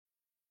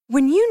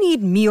When you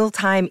need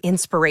mealtime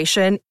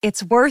inspiration,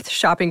 it's worth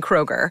shopping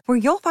Kroger, where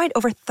you'll find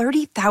over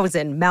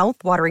 30,000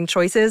 mouth-watering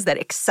choices that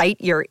excite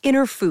your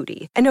inner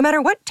foodie. And no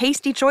matter what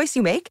tasty choice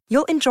you make,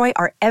 you'll enjoy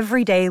our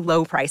everyday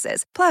low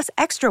prices, plus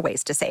extra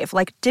ways to save,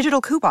 like digital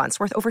coupons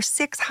worth over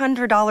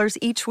 $600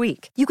 each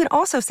week. You can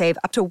also save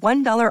up to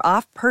 $1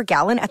 off per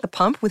gallon at the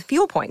pump with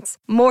fuel points.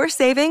 More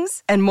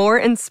savings and more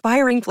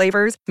inspiring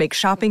flavors make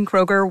shopping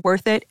Kroger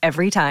worth it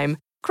every time.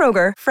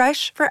 Kroger,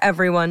 fresh for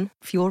everyone.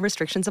 Fuel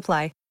restrictions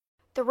apply.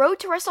 The road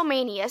to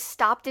WrestleMania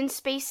stopped in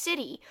Space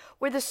City,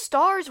 where the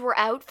stars were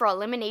out for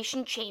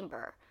Elimination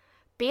Chamber.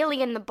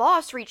 Bayley and the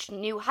Boss reached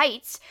new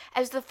heights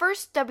as the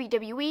first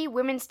WWE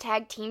Women's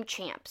Tag Team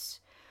Champs.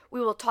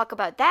 We will talk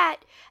about that,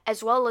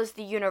 as well as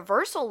the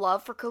universal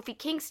love for Kofi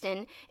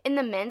Kingston in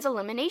the Men's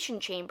Elimination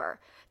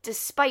Chamber,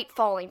 despite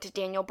falling to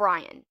Daniel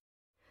Bryan.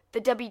 The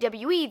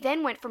WWE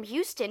then went from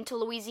Houston to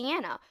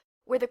Louisiana,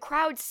 where the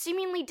crowd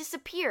seemingly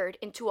disappeared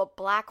into a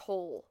black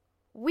hole.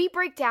 We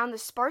break down the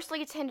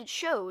sparsely attended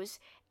shows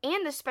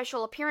and the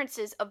special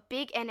appearances of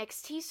big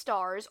NXT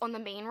stars on the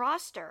main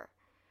roster.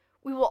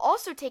 We will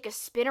also take a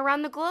spin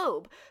around the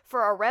globe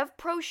for a Rev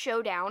Pro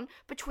showdown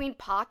between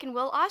Pac and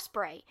Will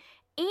Ospreay,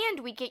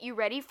 and we get you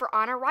ready for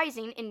Honor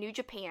Rising in New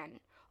Japan.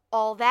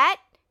 All that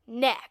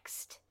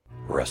next.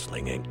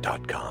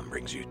 WrestlingInc.com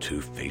brings you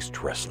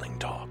Two-Faced Wrestling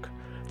Talk,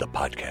 the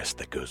podcast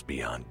that goes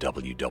beyond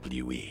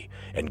WWE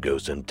and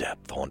goes in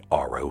depth on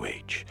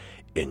ROH,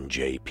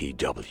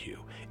 NJPW,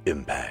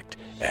 Impact,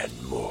 and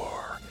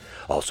more.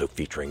 Also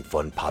featuring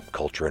fun pop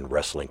culture and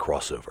wrestling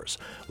crossovers,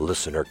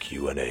 listener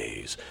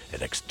Q&As,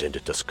 and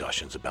extended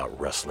discussions about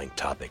wrestling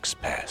topics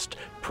past,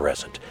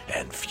 present,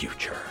 and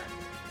future.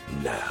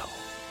 Now,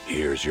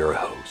 here's your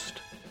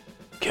host,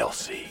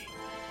 Kelsey.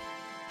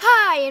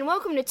 Hi, and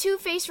welcome to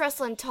Two-Faced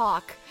Wrestling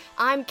Talk.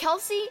 I'm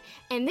Kelsey,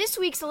 and this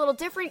week's a little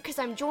different because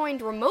I'm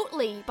joined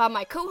remotely by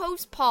my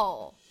co-host,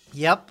 Paul.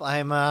 Yep,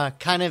 I'm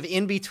kind of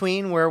in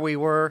between where we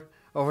were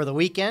over the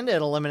weekend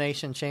at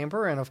Elimination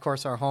Chamber and, of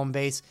course, our home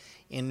base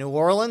in New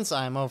Orleans.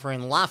 I'm over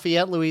in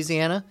Lafayette,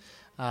 Louisiana,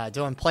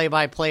 doing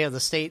play-by-play of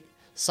the state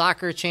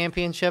soccer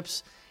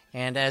championships.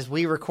 And as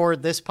we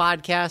record this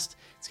podcast,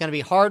 it's going to be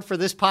hard for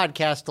this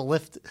podcast to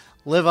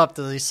live up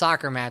to the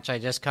soccer match I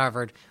just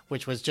covered,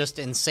 which was just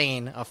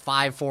insane, a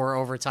 5-4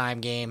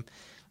 overtime game.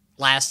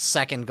 Last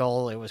second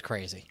goal, it was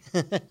crazy.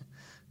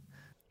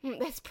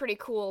 That's pretty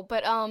cool.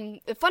 But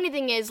the funny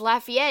thing is,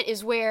 Lafayette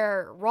is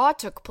where Raw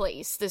took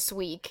place this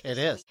week. It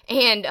is.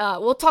 And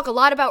we'll talk a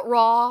lot about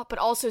Raw, but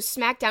also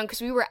SmackDown,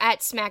 because we were at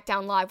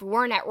SmackDown Live. We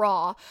weren't at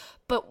Raw,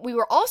 but we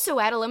were also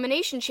at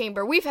Elimination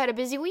Chamber. We've had a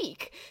busy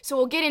week. So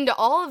we'll get into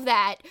all of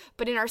that.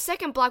 But in our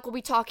second block, we'll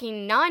be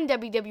talking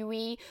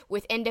non-WWE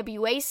with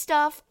NWA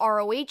stuff,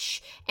 ROH,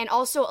 and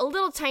also a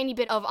little tiny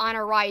bit of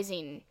Honor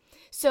Rising.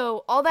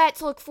 So, all that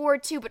to look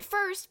forward to, but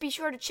first, be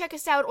sure to check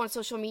us out on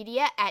social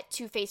media at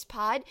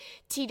TwoFacedPod,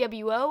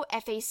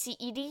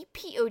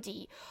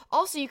 TWOFACEDPOD.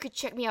 Also, you could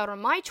check me out on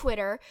my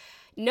Twitter.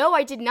 No,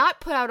 I did not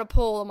put out a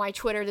poll on my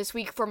Twitter this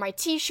week for my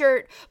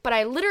t-shirt, but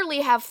I literally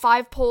have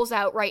 5 polls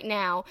out right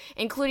now,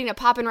 including a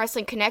Poppin'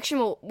 Wrestling Connection,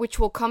 which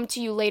will come to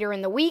you later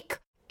in the week,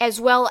 as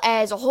well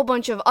as a whole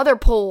bunch of other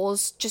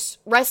polls, just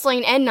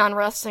wrestling and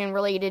non-wrestling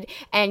related,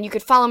 and you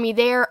could follow me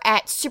there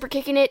at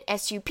SuperKickingIt,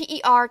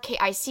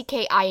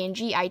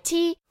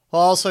 SuperKickingIt.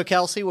 Well, also,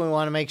 Kelsey, we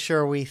want to make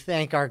sure we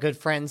thank our good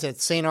friends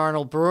at St.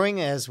 Arnold Brewing.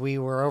 As we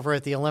were over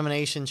at the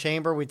Elimination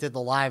Chamber, we did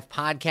the live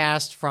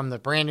podcast from the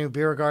brand new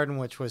beer garden,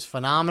 which was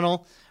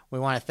phenomenal. We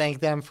want to thank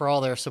them for all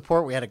their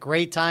support. We had a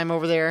great time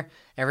over there.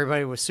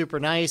 Everybody was super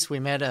nice. We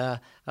met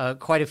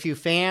quite a few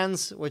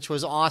fans, which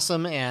was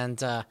awesome,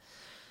 and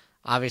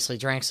obviously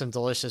drank some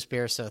delicious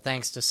beer, so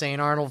thanks to St.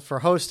 Arnold for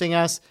hosting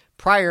us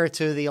prior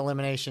to the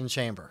Elimination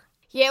Chamber.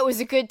 Yeah, it was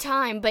a good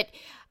time, but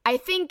I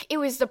think it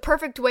was the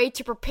perfect way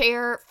to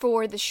prepare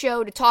for the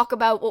show, to talk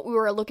about what we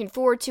were looking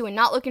forward to and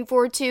not looking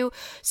forward to.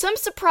 Some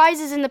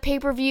surprises in the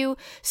pay-per-view,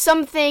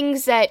 some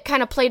things that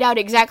kind of played out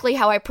exactly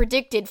how I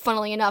predicted,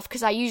 funnily enough,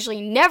 because I usually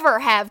never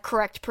have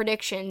correct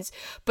predictions,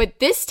 but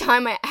this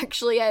time I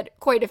actually had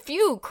quite a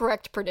few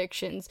correct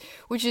predictions,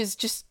 which is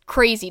just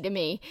crazy to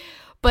me.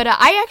 But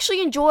I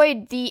actually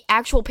enjoyed the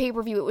actual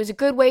pay-per-view. It was a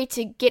good way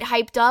to get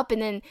hyped up,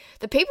 and then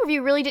the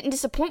pay-per-view really didn't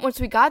disappoint once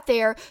we got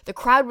there. The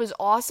crowd was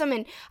awesome,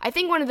 and I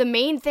think one of the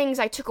main things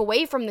I took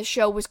away from the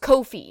show was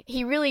Kofi.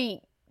 He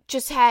really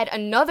just had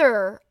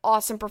another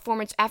awesome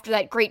performance after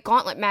that great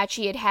gauntlet match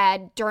he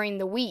had during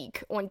the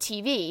week on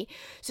TV.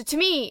 So to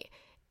me,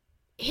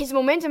 his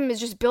momentum is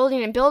just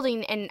building and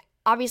building, and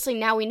obviously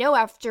now we know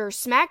after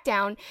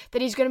SmackDown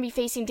that he's going to be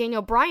facing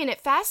Daniel Bryan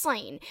at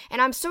Fastlane, and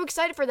I'm so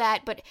excited for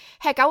that. But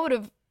heck, I would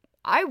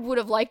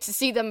have liked to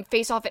see them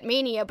face off at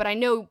Mania, but I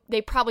know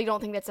they probably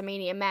don't think that's a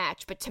Mania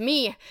match. But to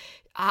me,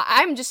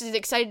 I'm just as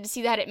excited to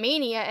see that at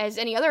Mania as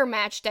any other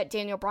match that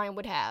Daniel Bryan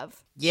would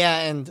have. Yeah,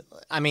 and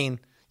I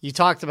mean, you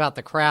talked about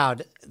the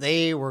crowd.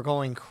 They were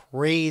going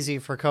crazy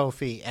for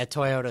Kofi at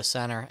Toyota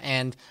Center,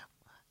 and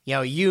you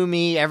know, you,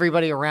 me,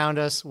 everybody around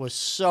us was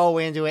so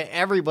into it.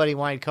 Everybody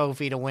wanted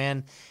Kofi to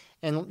win.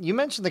 And you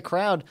mentioned the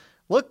crowd.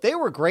 look, they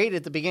were great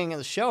at the beginning of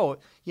the show.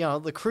 You know,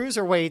 the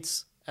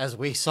cruiserweights, as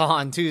we saw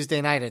on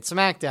Tuesday night at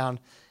SmackDown,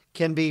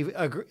 can be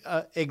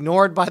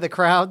ignored by the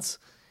crowds.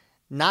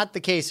 Not the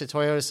case at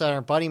Toyota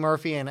Center. Buddy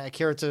Murphy and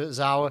Akira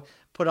Tozawa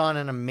put on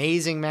an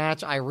amazing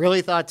match. I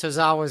really thought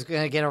Tozawa was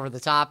going to get over the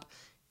top.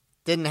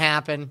 Didn't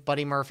happen.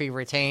 Buddy Murphy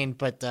retained,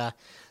 but the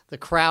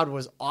crowd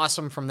was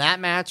awesome from that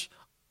match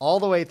all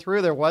the way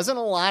through. There wasn't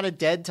a lot of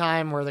dead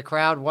time where the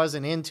crowd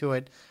wasn't into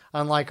it,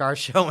 unlike our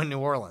show in New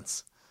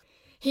Orleans.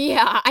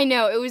 Yeah, I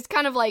know. It was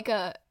kind of like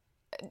a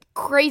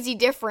crazy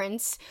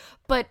difference,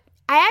 but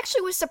I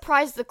actually was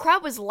surprised the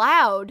crowd was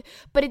loud,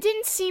 but it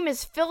didn't seem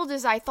as filled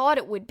as I thought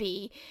it would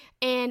be,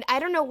 and I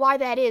don't know why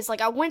that is.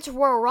 Like, I went to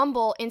Royal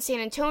Rumble in San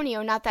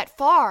Antonio, not that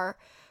far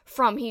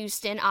from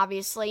Houston,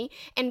 obviously,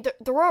 and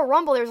the Royal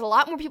Rumble, there's a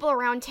lot more people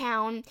around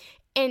town,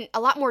 and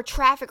a lot more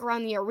traffic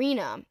around the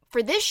arena.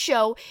 For this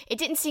show, it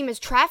didn't seem as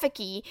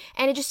traffic-y,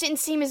 and it just didn't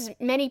seem as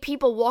many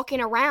people walking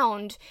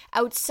around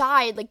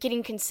outside, like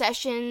getting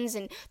concessions,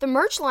 and the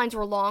merch lines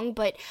were long,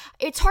 but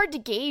it's hard to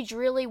gauge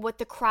really what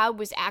the crowd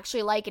was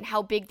actually like and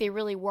how big they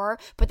really were,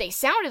 but they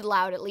sounded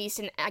loud at least,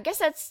 and I guess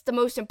that's the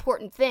most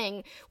important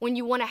thing when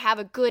you want to have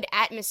a good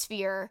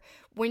atmosphere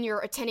when you're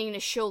attending a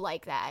show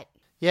like that.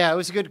 Yeah, it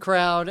was a good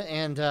crowd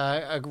and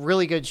a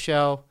really good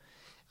show.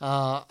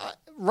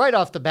 Right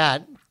off the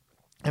bat,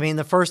 I mean,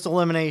 the first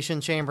Elimination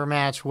Chamber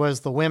match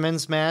was the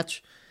women's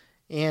match,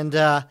 and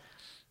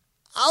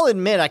I'll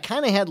admit I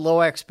kind of had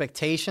low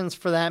expectations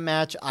for that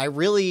match. I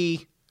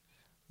really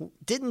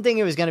didn't think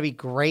it was going to be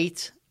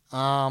great.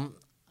 I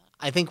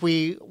think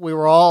we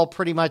were all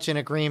pretty much in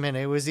agreement.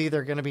 It was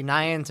either going to be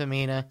Nia and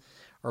Tamina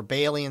or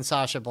Bayley and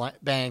Sasha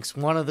Banks.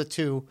 One of the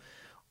two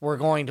were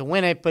going to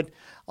win it, but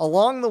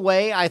along the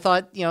way, I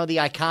thought, the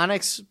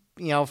Iconics,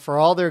 for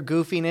all their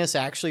goofiness,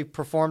 actually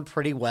performed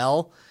pretty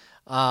well.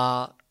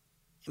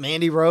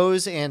 Mandy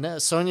Rose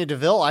and Sonya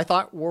Deville, I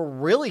thought, were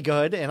really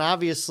good, and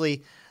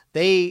obviously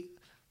they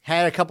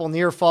had a couple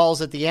near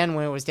falls at the end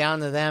when it was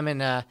down to them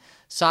and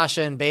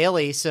Sasha and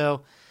Bayley,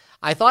 so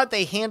I thought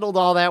they handled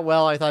all that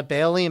well. I thought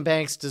Bayley and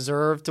Banks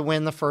deserved to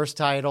win the first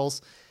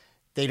titles.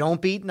 They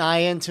don't beat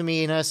Nia and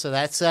Tamina, so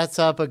that sets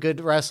up a good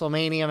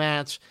WrestleMania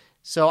match.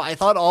 So I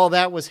thought all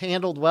that was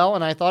handled well,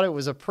 and I thought it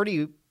was a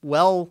pretty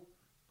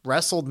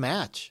well-wrestled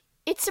match.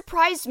 It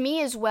surprised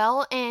me as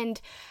well,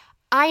 and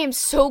I am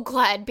so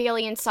glad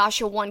Bayley and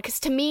Sasha won, because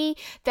to me,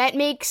 that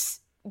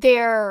makes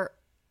their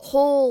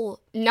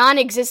whole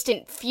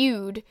non-existent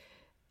feud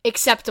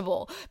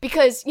acceptable.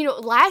 Because,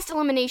 last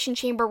Elimination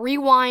Chamber,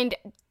 rewind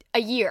a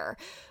year,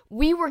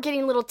 we were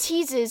getting little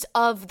teases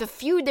of the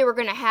feud they were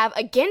going to have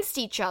against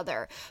each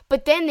other.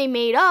 But then they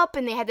made up,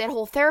 and they had that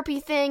whole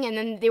therapy thing, and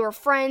then they were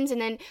friends, and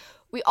then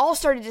we all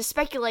started to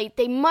speculate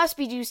they must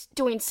be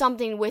doing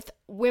something with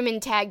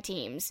women tag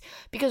teams,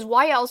 because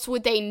why else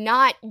would they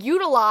not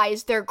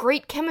utilize their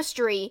great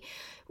chemistry?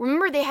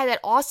 Remember, they had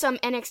that awesome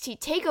NXT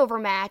TakeOver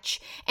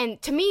match,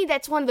 and to me,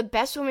 that's one of the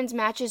best women's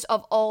matches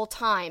of all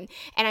time,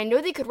 and I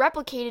know they could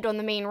replicate it on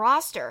the main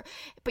roster,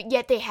 but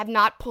yet they have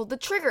not pulled the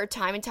trigger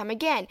time and time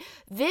again.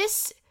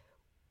 This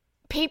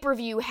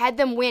pay-per-view had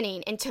them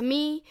winning, and to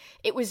me,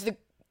 it was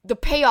the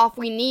payoff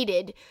we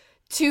needed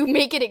to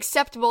make it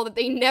acceptable that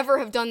they never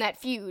have done that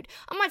feud.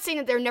 I'm not saying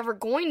that they're never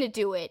going to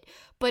do it,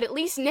 but at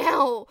least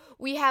now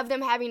we have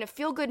them having a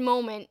feel-good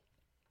moment,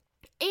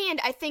 and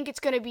I think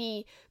it's going to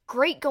be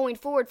great going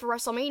forward for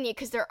WrestleMania,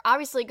 because they're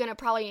obviously going to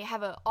probably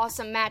have an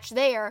awesome match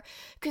there,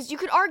 because you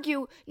could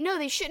argue, no,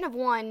 they shouldn't have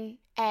won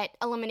at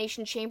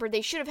Elimination Chamber.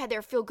 They should have had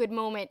their feel-good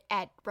moment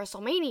at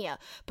WrestleMania.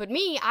 But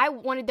me, I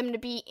wanted them to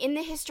be in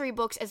the history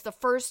books as the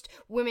first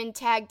women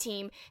tag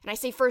team, and I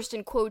say first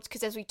in quotes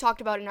because as we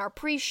talked about in our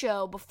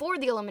pre-show before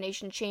the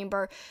Elimination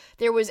Chamber,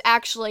 there was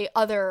actually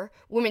other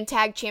women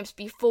tag champs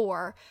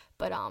before,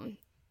 but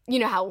you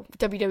know how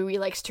WWE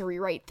likes to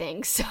rewrite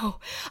things. So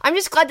I'm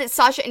just glad that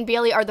Sasha and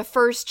Bayley are the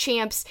first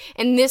champs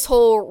in this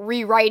whole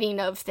rewriting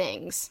of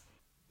things.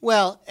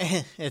 Well,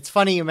 it's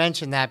funny you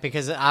mentioned that,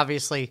 because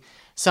obviously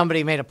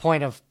somebody made a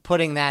point of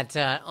putting that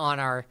on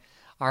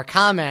our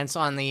comments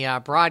on the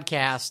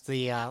broadcast,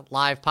 the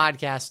live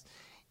podcast,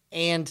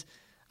 and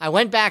I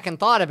went back and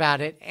thought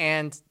about it,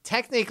 and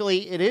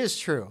technically it is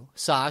true.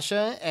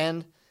 Sasha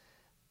and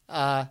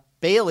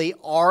Bayley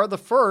are the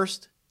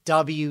first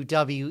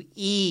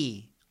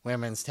WWE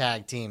women's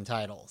tag team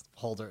title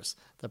holders.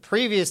 The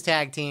previous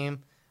tag team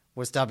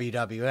was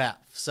WWF.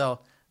 So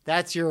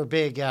that's your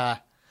big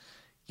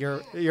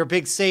your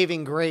big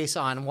saving grace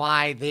on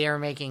why they are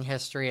making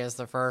history as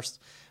the first.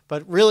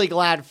 But really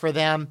glad for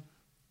them.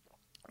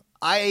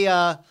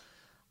 I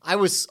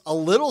was a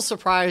little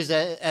surprised,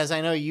 as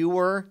I know you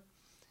were,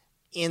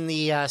 in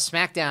the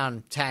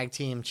SmackDown Tag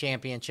Team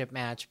Championship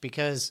match,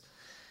 because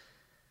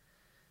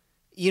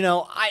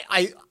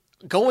I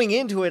going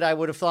into it, I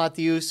would have thought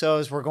the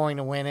Usos were going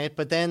to win it,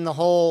 but then the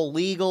whole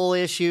legal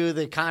issue,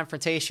 the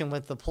confrontation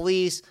with the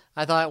police,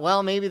 I thought,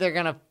 well, maybe they're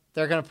gonna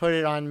put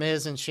it on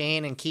Miz and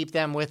Shane and keep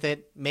them with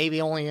it,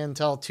 maybe only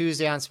until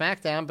Tuesday on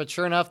SmackDown. But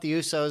sure enough, the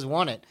Usos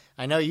won it.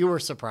 I know you were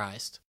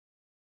surprised.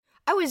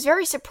 I was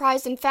very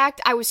surprised. In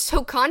fact, I was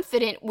so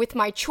confident with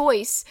my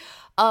choice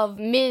of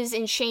Miz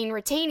and Shane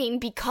retaining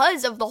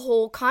because of the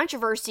whole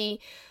controversy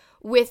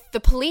with the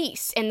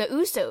police and the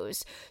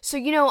Usos. So,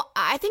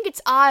 I think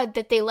it's odd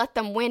that they let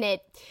them win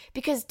it,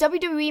 because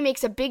WWE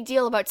makes a big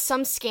deal about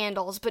some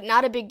scandals, but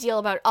not a big deal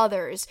about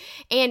others.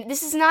 And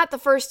this is not the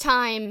first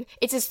time.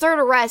 It's his third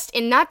arrest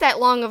in not that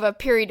long of a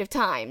period of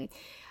time.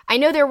 I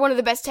know they're one of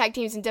the best tag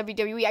teams in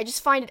WWE. I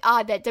just find it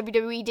odd that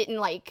WWE didn't,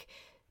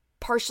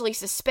 partially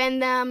suspend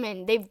them,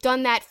 and they've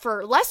done that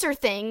for lesser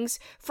things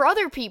for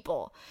other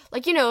people.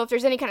 If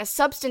there's any kind of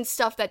substance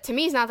stuff that to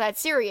me is not that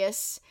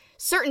serious,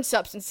 certain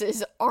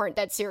substances aren't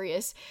that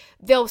serious,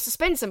 they'll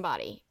suspend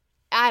somebody.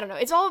 I don't know.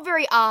 It's all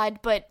very odd,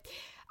 but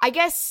I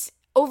guess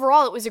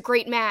overall it was a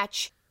great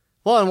match.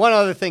 Well, and one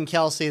other thing,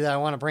 Kelsey, that I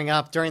want to bring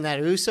up during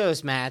that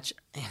Usos match,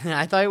 and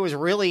I thought it was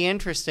really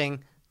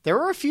interesting, there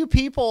were a few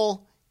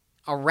people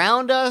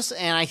around us,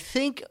 and I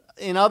think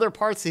in other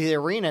parts of the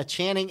arena,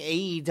 chanting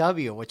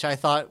AEW, which I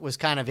thought was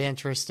kind of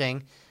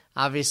interesting.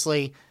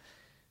 Obviously,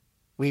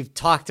 we've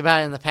talked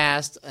about it in the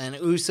past, an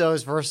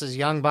Usos versus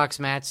Young Bucks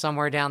match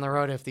somewhere down the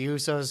road. If the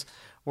Usos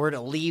were to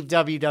leave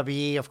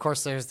WWE, of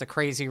course, there's the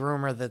crazy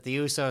rumor that the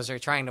Usos are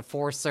trying to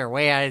force their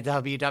way out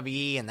of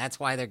WWE, and that's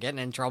why they're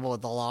getting in trouble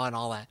with the law and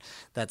all that.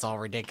 That's all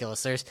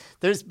ridiculous.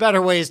 There's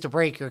better ways to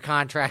break your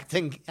contract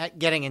than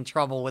getting in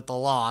trouble with the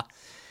law.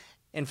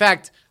 In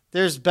fact,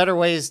 there's better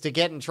ways to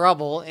get in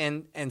trouble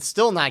and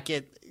still not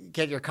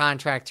get your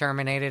contract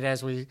terminated,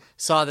 as we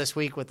saw this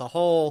week with the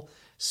whole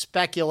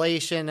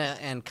speculation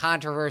and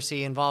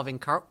controversy involving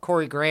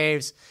Corey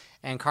Graves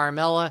and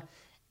Carmella.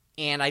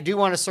 And I do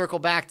want to circle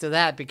back to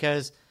that,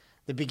 because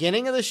the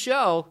beginning of the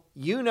show,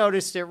 you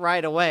noticed it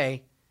right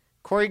away.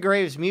 Corey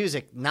Graves'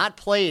 music not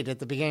played at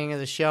the beginning of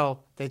the show.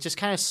 They just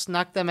kind of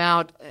snuck them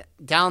out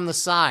down the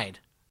side.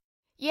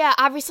 Yeah,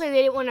 obviously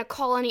they didn't want to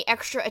call any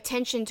extra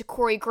attention to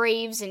Corey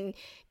Graves and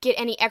get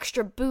any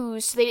extra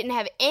boos, so they didn't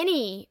have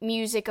any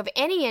music of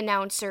any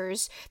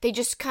announcers. They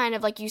just kind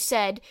of, like you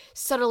said,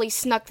 subtly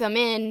snuck them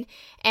in,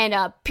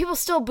 and people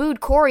still booed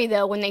Corey,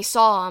 though, when they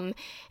saw him.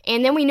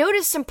 And then we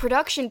noticed some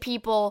production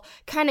people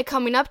kind of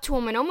coming up to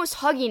him and almost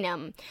hugging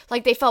him,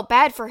 like they felt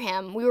bad for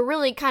him. We were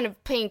really kind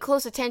of paying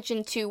close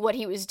attention to what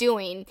he was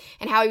doing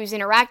and how he was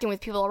interacting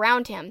with people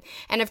around him.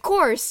 And of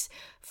course,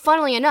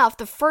 funnily enough,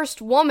 the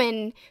first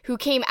woman who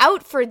came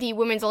out for the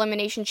Women's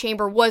Elimination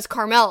Chamber was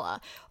Carmella.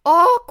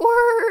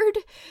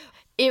 Awkward!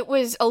 It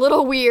was a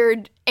little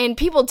weird, and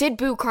people did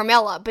boo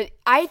Carmella, but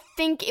I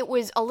think it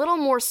was a little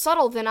more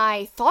subtle than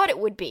I thought it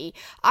would be.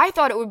 I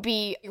thought it would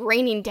be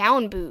raining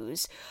down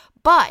boos.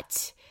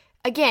 But,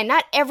 again,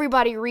 not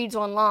everybody reads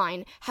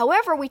online.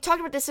 However, we talked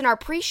about this in our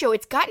pre-show.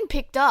 It's gotten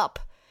picked up.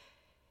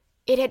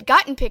 It had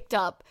gotten picked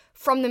up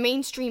from the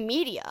mainstream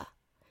media.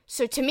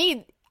 So to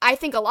me, I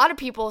think a lot of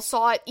people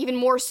saw it even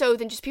more so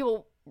than just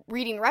people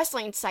reading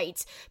wrestling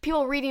sites.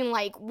 People reading,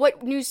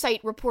 what news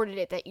site reported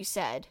it that you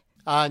said?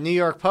 New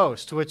York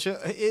Post, which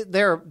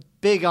they're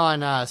big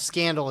on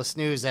scandalous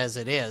news as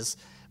it is.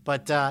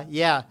 But,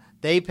 yeah,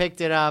 they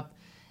picked it up.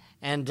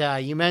 And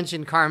you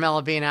mentioned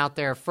Carmella being out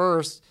there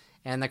first,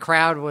 and the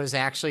crowd was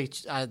actually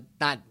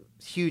not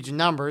huge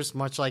numbers,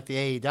 much like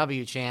the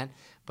AEW chant,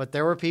 but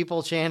there were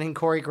people chanting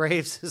Corey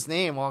Graves'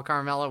 name while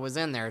Carmella was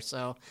in there.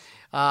 So,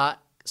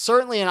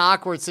 certainly an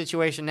awkward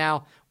situation.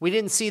 Now, we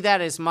didn't see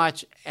that as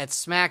much at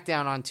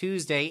SmackDown on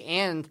Tuesday,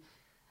 and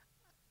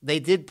they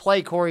did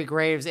play Corey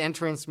Graves'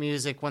 entrance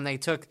music when they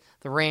took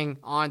the ring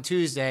on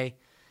Tuesday,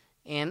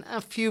 and a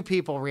few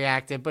people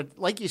reacted. But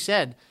like you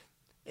said,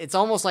 it's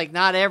almost like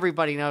not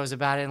everybody knows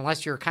about it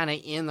unless you're kind of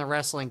in the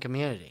wrestling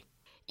community.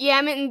 Yeah,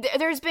 I mean,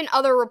 there's been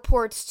other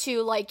reports,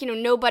 too,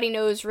 nobody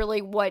knows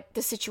really what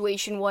the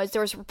situation was.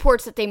 There was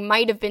reports that they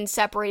might have been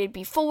separated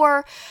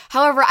before.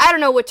 However, I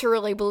don't know what to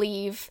really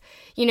believe.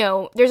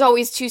 There's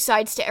always two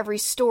sides to every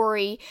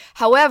story.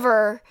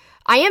 However,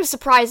 I am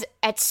surprised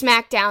at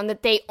SmackDown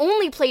that they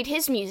only played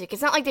his music.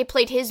 It's not like they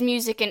played his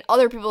music and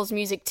other people's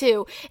music,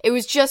 too. It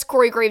was just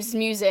Corey Graves'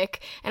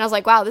 music, and I was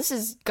like, wow, this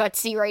is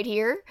gutsy right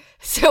here.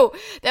 So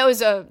that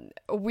was a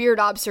weird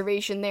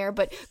observation there.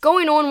 But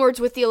going onwards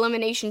with the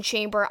Elimination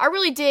Chamber, I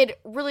really did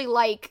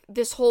like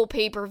this whole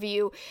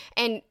pay-per-view.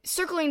 And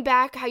circling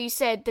back how you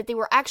said that they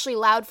were actually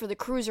loud for the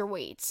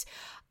cruiserweights,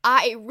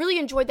 I really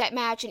enjoyed that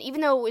match, and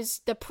even though it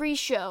was the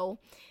pre-show,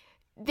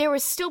 there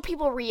was still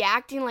people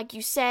reacting, like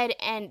you said,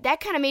 and that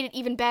kind of made it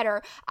even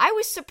better. I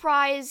was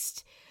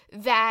surprised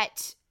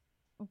that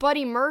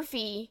Buddy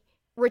Murphy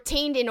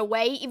retained in a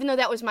way, even though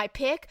that was my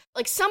pick.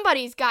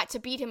 Somebody's got to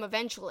beat him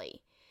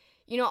eventually.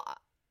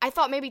 I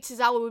thought maybe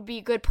Tozawa would be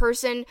a good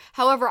person.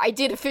 However, I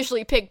did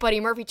officially pick Buddy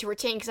Murphy to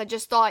retain because I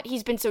just thought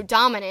he's been so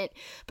dominant.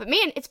 But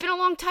man, it's been a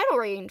long title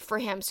reign for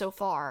him so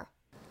far.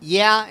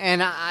 Yeah,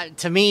 and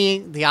to me,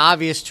 the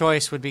obvious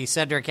choice would be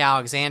Cedric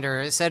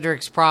Alexander.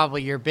 Cedric's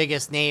probably your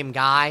biggest name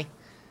guy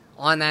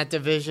on that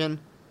division,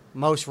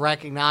 most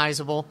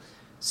recognizable.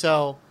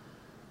 So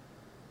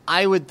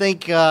I would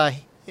think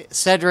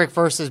Cedric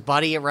versus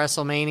Buddy at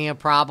WrestleMania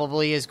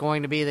probably is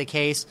going to be the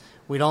case.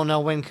 We don't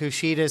know when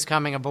Kushida is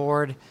coming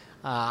aboard.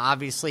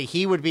 Obviously,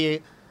 he would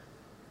be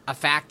a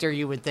factor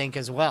you would think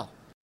as well.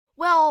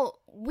 Well,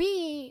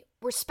 we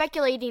were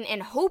speculating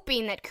and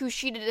hoping that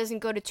Kushida doesn't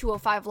go to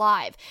 205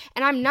 Live.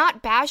 And I'm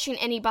not bashing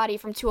anybody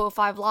from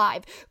 205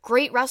 Live.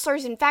 Great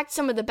wrestlers, in fact,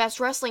 some of the best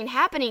wrestling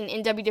happening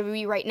in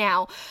WWE right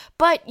now.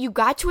 But you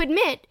got to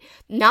admit,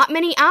 not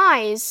many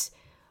eyes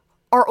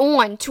are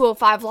on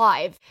 205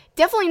 Live.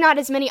 Definitely not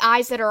as many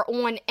eyes that are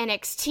on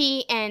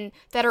NXT and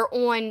that are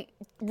on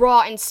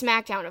Raw and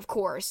SmackDown, of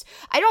course.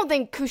 I don't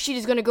think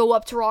Kushida's going to go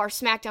up to Raw or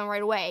SmackDown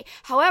right away.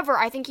 However,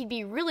 I think he'd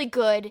be really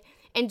good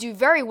and do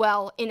very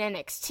well in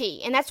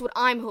NXT, and that's what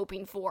I'm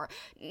hoping for.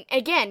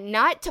 Again,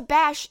 not to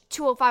bash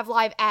 205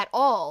 Live at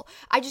all.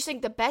 I just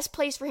think the best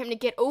place for him to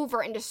get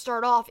over and to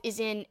start off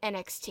is in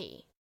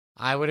NXT.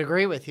 I would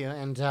agree with you,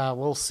 and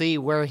we'll see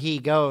where he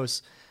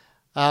goes.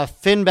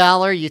 Finn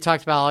Balor, you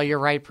talked about all your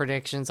right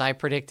predictions. I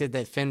predicted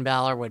that Finn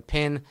Balor would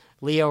pin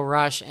Lio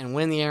Rush and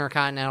win the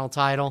Intercontinental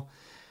title.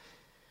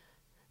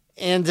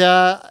 And,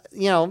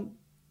 you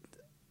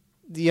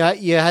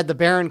had the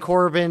Baron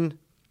Corbin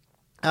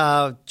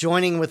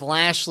joining with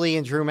Lashley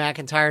and Drew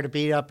McIntyre to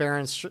beat up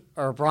Braun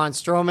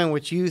Strowman,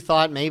 which you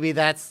thought maybe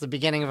that's the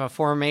beginning of a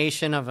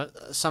formation of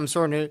some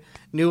sort of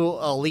new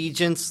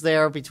allegiance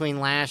there between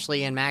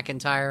Lashley and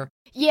McIntyre.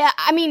 Yeah,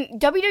 I mean,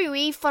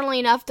 WWE, funnily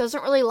enough,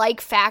 doesn't really like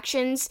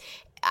factions.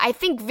 I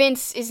think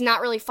Vince is not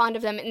really fond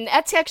of them, and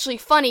that's actually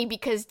funny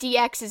because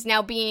DX is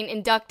now being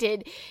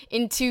inducted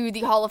into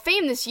the Hall of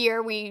Fame this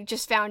year, we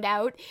just found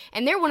out,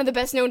 and they're one of the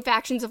best-known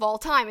factions of all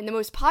time and the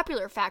most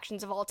popular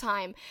factions of all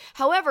time.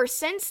 However,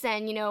 since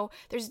then,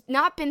 there's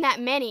not been that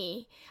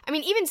many. I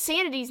mean, even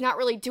Sanity's not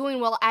really doing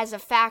well as a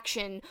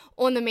faction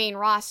on the main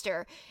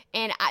roster,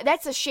 and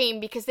that's a shame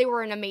because they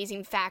were an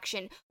amazing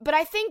faction. But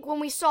I think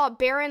when we saw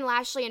Baron,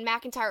 Lashley, and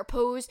McIntyre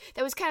pose,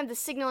 that was kind of the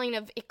signaling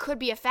of it could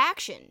be a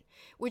faction,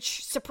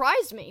 which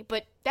surprised me,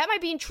 but that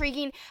might be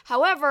intriguing.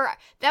 However,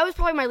 that was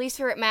probably my least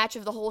favorite match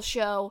of the whole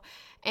show,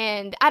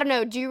 and I don't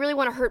know, do you really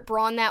want to hurt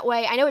Braun that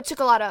way? I know it took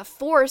a lot of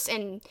force,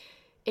 and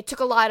it took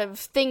a lot of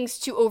things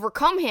to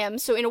overcome him,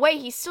 so in a way,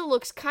 he still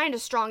looks kind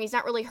of strong. He's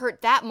not really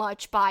hurt that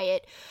much by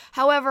it.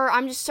 However,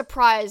 I'm just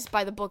surprised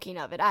by the booking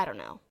of it. I don't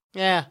know.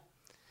 Yeah,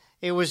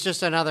 it was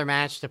just another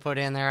match to put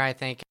in there, I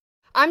think.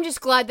 I'm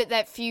just glad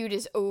that feud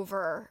is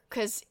over,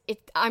 because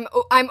I'm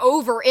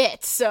over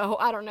it, so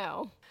I don't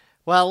know.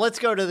 Well, let's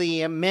go to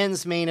the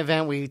men's main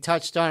event. We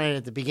touched on it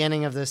at the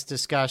beginning of this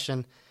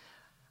discussion.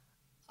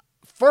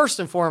 First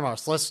and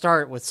foremost, let's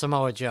start with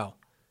Samoa Joe.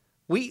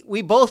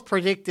 We both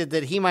predicted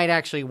that he might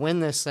actually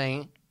win this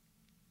thing,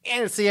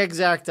 and it's the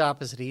exact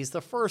opposite. He's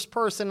the first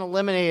person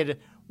eliminated.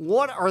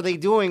 What are they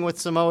doing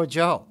with Samoa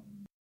Joe?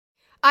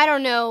 I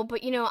don't know,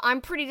 but I'm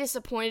pretty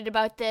disappointed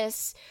about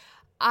this.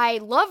 I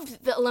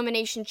loved the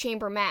Elimination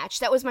Chamber match.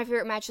 That was my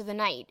favorite match of the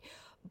night.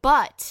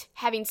 But,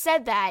 having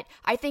said that,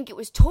 I think it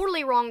was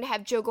totally wrong to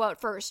have Joe go out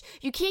first.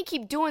 You can't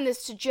keep doing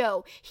this to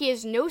Joe. He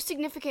has no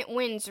significant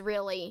wins,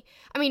 really.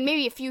 I mean,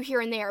 maybe a few here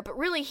and there, but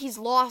really he's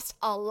lost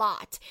a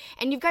lot.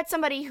 And you've got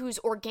somebody who's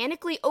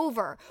organically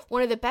over,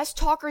 one of the best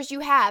talkers you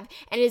have,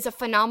 and is a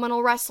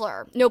phenomenal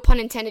wrestler. No pun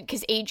intended,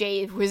 because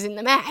AJ was in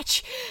the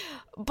match.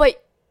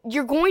 But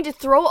you're going to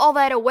throw all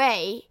that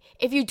away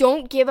if you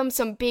don't give him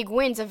some big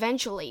wins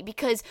eventually,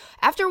 because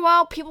after a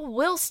while, people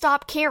will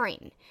stop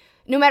caring.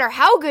 No matter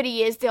how good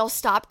he is, they'll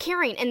stop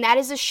caring, and that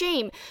is a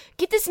shame.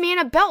 Get this man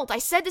a belt. I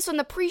said this on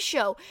the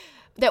pre-show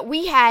that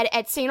we had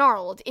at St.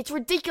 Arnold. It's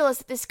ridiculous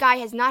that this guy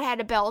has not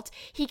had a belt.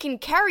 He can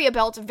carry a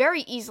belt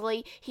very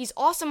easily. He's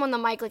awesome on the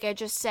mic, like I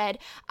just said.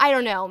 I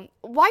don't know.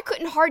 Why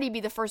couldn't Hardy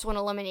be the first one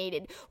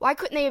eliminated? Why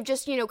couldn't they have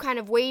just, kind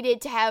of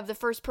waited to have the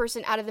first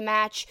person out of the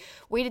match,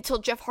 waited till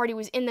Jeff Hardy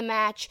was in the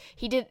match,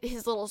 he did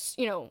his little,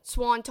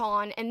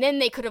 swanton, and then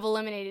they could have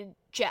eliminated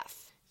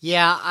Jeff.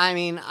 Yeah, I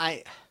mean,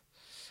 I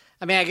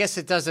guess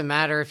it doesn't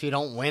matter if you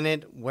don't win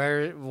it.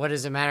 What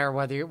does it matter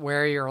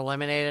where you're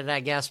eliminated, I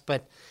guess?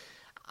 But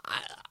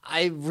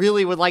I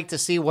really would like to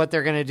see what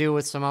they're going to do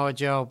with Samoa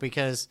Joe,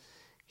 because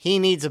he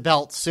needs a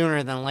belt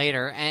sooner than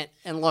later.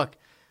 And look,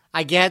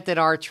 I get that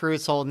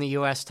R-Truth's holding the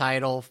U.S.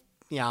 title.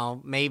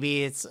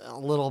 Maybe it's a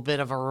little bit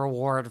of a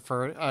reward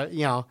for,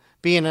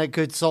 being a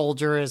good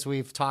soldier, as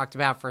we've talked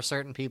about for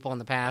certain people in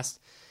the past.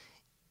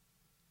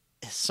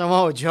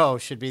 Samoa Joe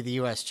should be the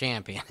U.S.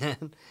 champion.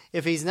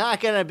 If he's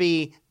not going to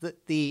be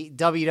the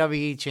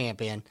WWE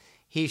champion,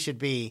 he should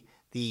be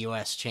the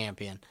U.S.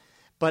 champion.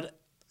 But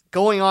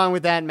going on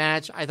with that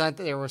match, I thought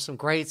that there were some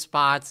great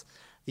spots.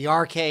 The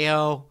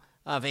RKO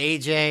of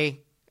AJ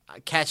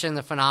catching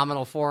the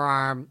phenomenal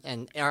forearm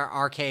and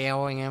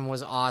RKOing him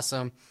was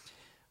awesome.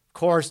 Of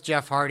course,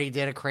 Jeff Hardy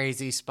did a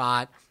crazy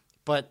spot.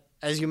 But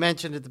as you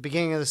mentioned at the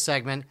beginning of the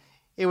segment,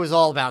 it was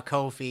all about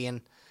Kofi,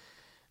 and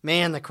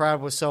man, the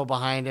crowd was so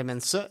behind him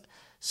and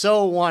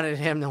so wanted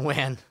him to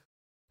win.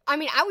 I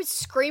mean, I was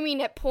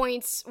screaming at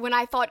points when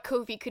I thought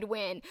Kofi could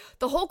win.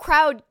 The whole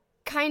crowd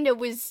kind of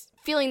was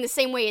feeling the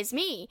same way as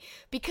me,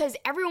 because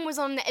everyone was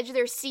on the edge of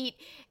their seat,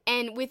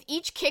 and with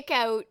each kick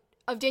out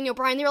of Daniel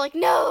Bryan, they were like,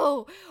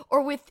 no!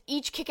 Or with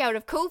each kick out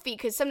of Kofi,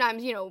 because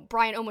sometimes,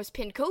 Bryan almost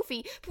pinned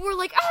Kofi, people were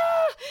like,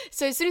 ah!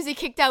 So as soon as he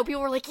kicked out,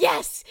 people were like,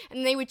 yes!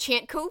 And they would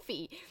chant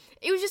Kofi.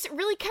 It was just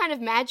really kind of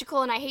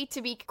magical, and I hate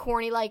to be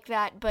corny like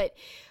that, but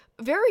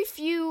very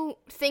few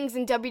things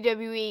in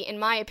WWE, in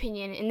my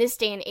opinion, in this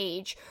day and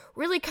age,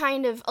 really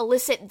kind of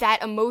elicit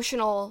that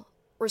emotional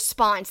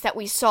response that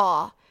we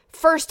saw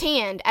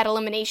firsthand at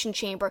Elimination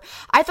Chamber.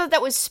 I thought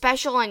that was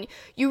special, and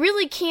you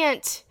really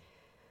can't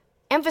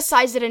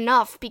emphasize it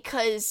enough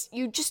because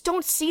you just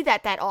don't see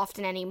that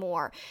often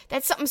anymore.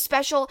 That's something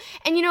special.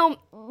 And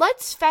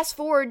let's fast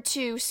forward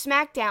to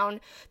SmackDown.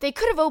 They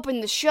could have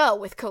opened the show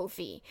with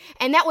Kofi,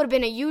 and that would have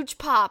been a huge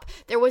pop.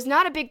 There was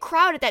not a big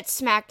crowd at that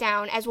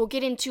SmackDown, as we'll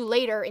get into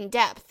later in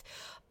depth.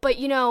 But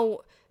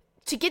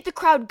to get the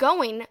crowd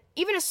going,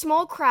 even a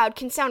small crowd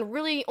can sound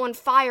really on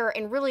fire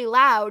and really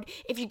loud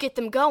if you get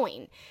them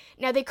going.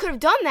 Now, they could have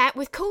done that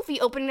with Kofi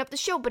opening up the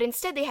show, but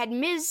instead they had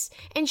Miz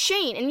and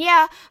Shane. And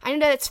yeah, I know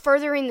that's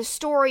furthering the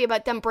story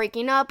about them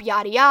breaking up,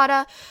 yada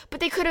yada, but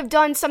they could have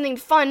done something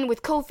fun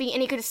with Kofi,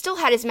 and he could have still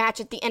had his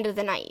match at the end of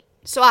the night.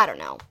 So I don't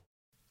know.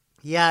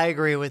 Yeah, I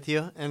agree with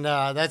you, and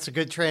that's a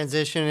good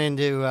transition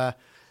into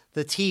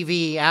the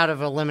TV out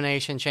of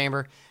Elimination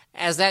Chamber.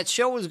 As that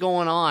show was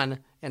going on,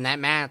 in that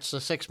match, the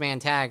 6-man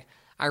tag,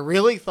 I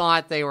really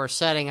thought they were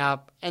setting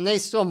up, and they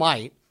still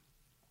might,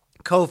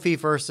 Kofi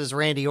versus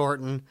Randy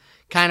Orton,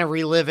 kind of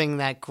reliving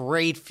that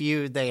great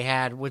feud they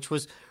had, which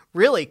was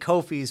really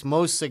Kofi's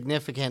most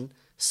significant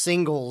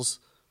singles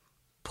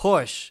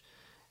push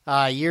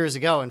years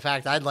ago. In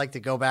fact, I'd like to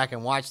go back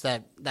and watch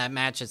that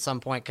match at some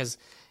point because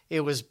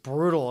it was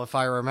brutal, if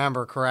I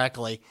remember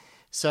correctly.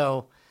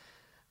 So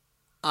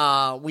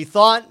we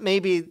thought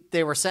maybe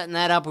they were setting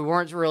that up. We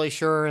weren't really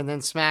sure. And then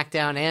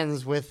SmackDown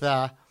ends with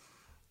the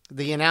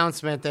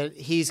announcement that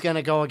he's going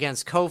to go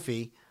against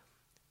Kofi,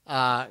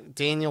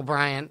 Daniel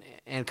Bryan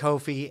and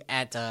Kofi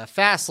at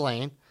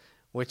Fastlane,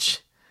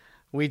 which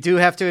we do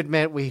have to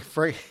admit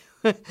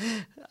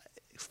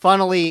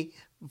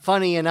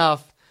funny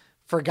enough,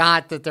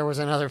 forgot that there was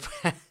another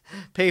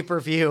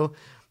pay-per-view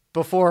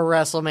before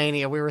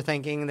WrestleMania. We were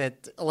thinking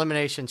that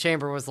Elimination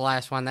Chamber was the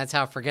last one. That's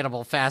how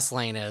forgettable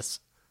Fastlane is.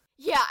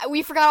 Yeah,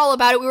 we forgot all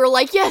about it. We were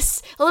like,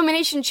 yes,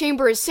 Elimination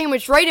Chamber is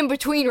sandwiched right in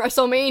between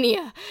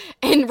WrestleMania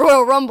and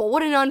Royal Rumble.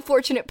 What an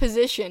unfortunate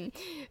position.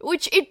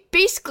 Which it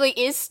basically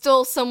is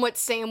still somewhat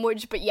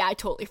sandwiched, but yeah, I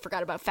totally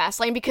forgot about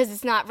Fastlane because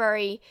it's not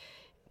very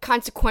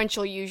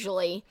consequential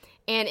usually.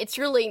 And it's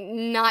really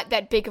not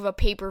that big of a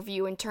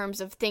pay-per-view in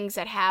terms of things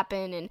that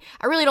happen, and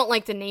I really don't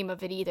like the name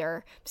of it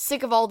either. I'm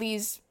sick of all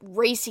these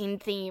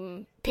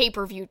racing-theme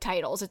pay-per-view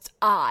titles. It's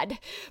odd.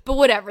 But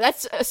whatever,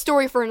 that's a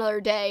story for another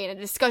day and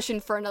a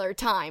discussion for another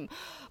time.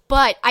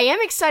 But I am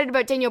excited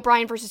about Daniel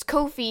Bryan versus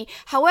Kofi.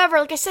 However,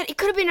 like I said, it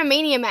could have been a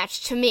Mania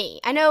match to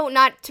me. I know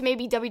not to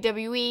maybe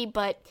WWE,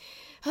 but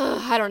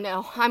I don't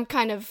know. I'm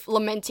kind of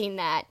lamenting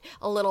that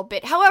a little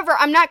bit. However,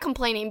 I'm not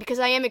complaining because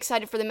I am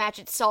excited for the match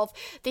itself.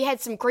 They had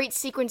some great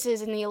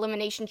sequences in the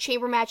Elimination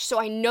Chamber match, so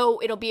I know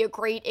it'll be a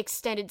great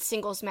extended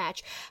singles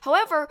match.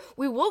 However,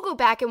 we will go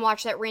back and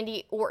watch that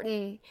Randy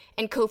Orton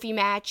and Kofi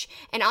match,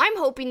 and I'm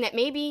hoping that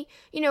maybe,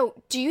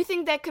 do you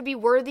think that could be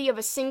worthy of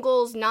a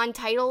singles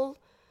non-title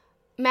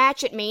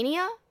match at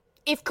Mania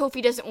if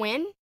Kofi doesn't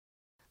win?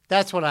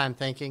 That's what I'm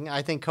thinking.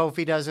 I think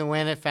Kofi doesn't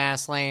win at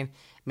Fastlane.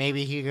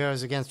 Maybe he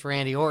goes against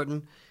Randy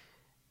Orton.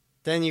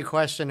 Then you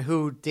question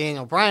who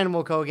Daniel Bryan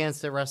will go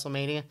against at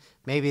WrestleMania.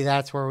 Maybe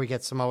that's where we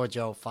get Samoa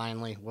Joe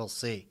finally. We'll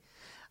see.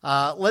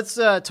 Let's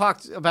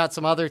talk about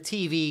some other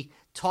TV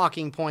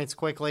talking points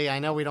quickly. I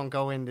know we don't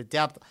go into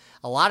depth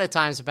a lot of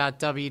times about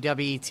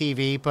WWE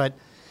TV, but,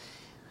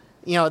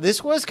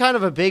 this was kind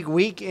of a big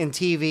week in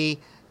TV.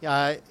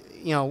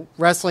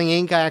 Wrestling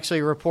Inc.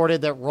 actually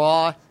reported that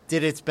Raw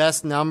did its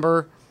best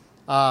number,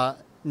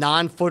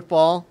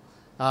 non-football.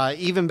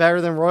 Even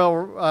better than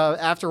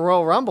after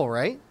Royal Rumble,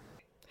 right?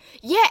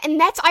 Yeah, and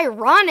that's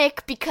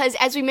ironic because,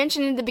 as we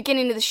mentioned in the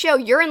beginning of the show,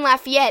 you're in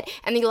Lafayette,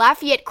 and the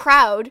Lafayette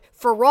crowd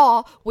for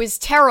Raw was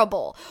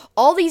terrible.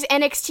 All these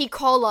NXT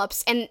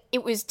call-ups, and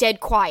it was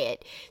dead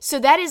quiet. So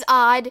that is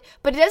odd,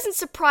 but it doesn't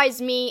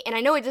surprise me, and I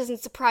know it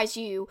doesn't surprise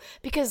you,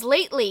 because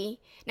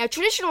lately, now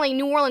traditionally,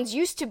 New Orleans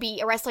used to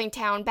be a wrestling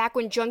town back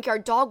when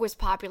Junkyard Dog was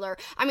popular.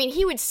 I mean,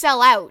 he would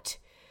sell out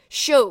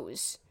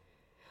shows.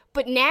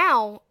 But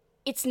now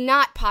it's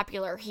not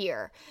popular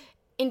here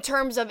in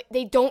terms of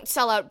they don't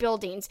sell out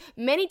buildings.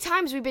 Many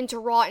times we've been to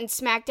Raw and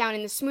SmackDown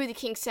in the Smoothie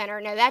King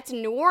Center. Now that's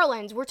in New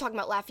Orleans. We're talking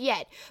about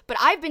Lafayette. But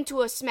I've been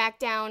to a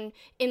SmackDown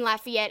in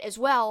Lafayette as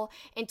well.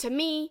 And to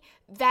me,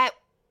 that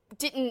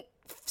didn't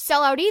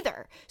sell out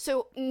either.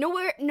 So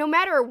no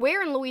matter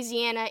where in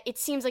Louisiana, it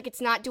seems like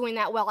it's not doing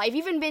that well. I've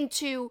even been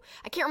to,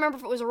 I can't remember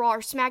if it was a Raw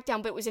or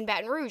SmackDown, but it was in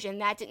Baton Rouge, and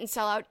that didn't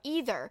sell out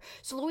either.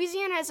 So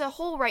Louisiana as a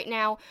whole right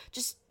now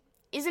just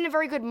isn't a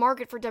very good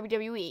market for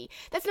WWE.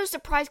 That's no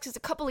surprise because a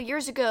couple of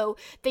years ago,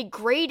 they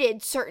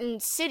graded certain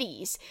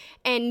cities,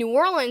 and New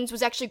Orleans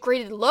was actually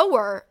graded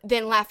lower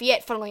than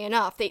Lafayette, funnily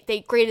enough.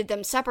 They graded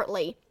them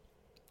separately.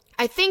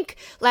 I think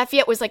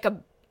Lafayette was like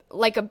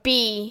a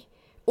B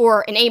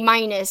or an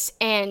A-,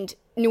 and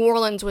New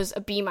Orleans was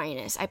a B-,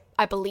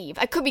 I believe.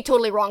 I could be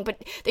totally wrong,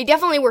 but they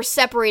definitely were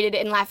separated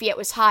and Lafayette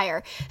was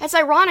higher. That's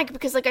ironic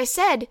because, like I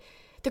said,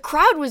 the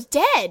crowd was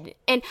dead.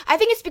 And I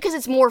think it's because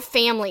it's more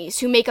families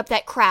who make up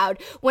that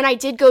crowd. When I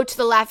did go to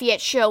the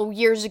Lafayette show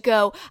years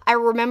ago, I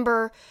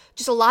remember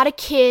just a lot of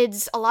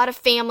kids, a lot of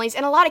families,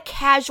 and a lot of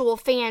casual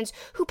fans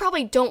who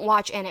probably don't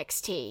watch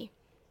NXT.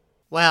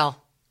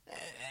 Well,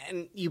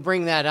 and you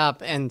bring that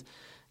up, and,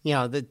 you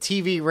know, the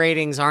TV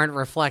ratings aren't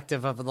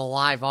reflective of the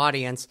live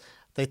audience.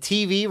 The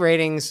TV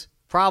ratings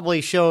probably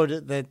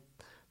showed that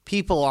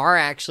people are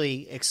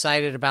actually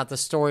excited about the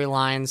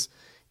storylines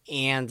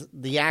and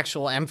the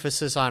actual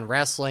emphasis on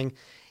wrestling,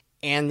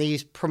 and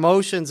these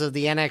promotions of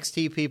the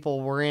NXT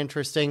people were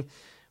interesting.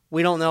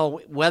 We don't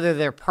know whether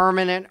they're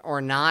permanent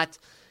or not,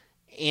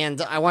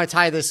 and I want to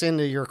tie this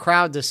into your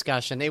crowd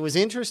discussion. It was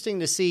interesting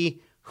to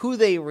see who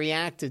they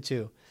reacted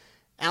to.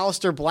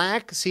 Aleister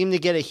Black seemed to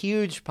get a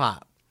huge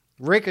pop.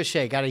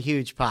 Ricochet got a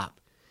huge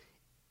pop.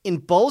 In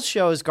both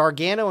shows,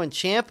 Gargano and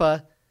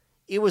Ciampa,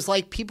 it was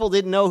like people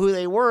didn't know who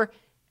they were,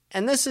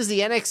 and this is the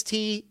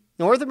NXT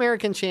North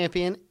American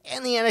champion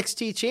and the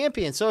NXT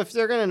champion. So if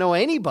they're going to know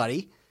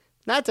anybody,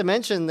 not to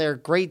mention their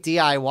great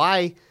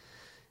DIY,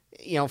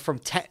 you know, from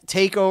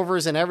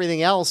takeovers and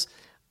everything else,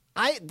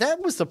 that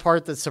was the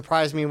part that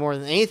surprised me more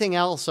than anything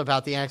else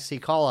about the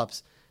NXT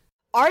call-ups.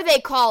 Are they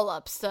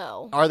call-ups,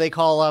 though? Are they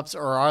call-ups,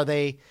 or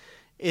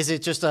is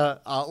it just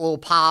a little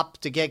pop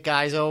to get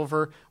guys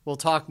over? We'll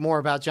talk more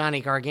about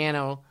Johnny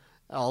Gargano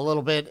a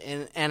little bit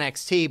in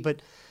NXT,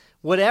 but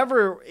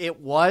whatever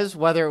it was,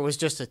 whether it was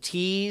just a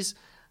tease,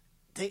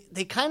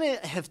 they kind of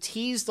have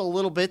teased a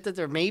little bit that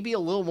there may be a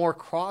little more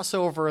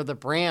crossover of the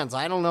brands.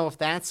 I don't know if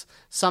that's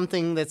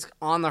something that's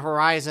on the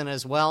horizon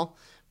as well,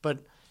 but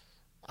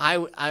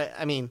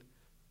I mean,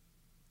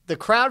 the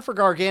crowd for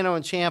Gargano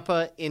and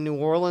Ciampa in New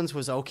Orleans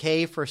was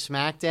okay for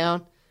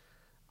SmackDown.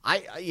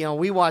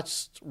 We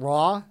watched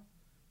Raw.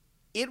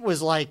 It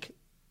was like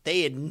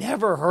they had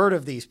never heard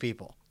of these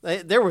people.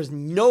 There was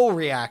no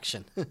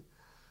reaction.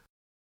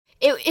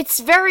 It's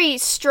very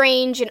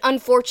strange and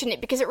unfortunate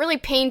because it really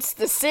paints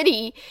the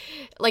city,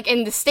 like,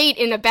 in the state,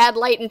 in a bad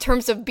light in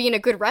terms of being a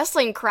good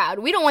wrestling crowd.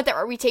 We don't want that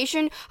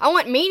reputation. I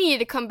want Mania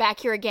to come back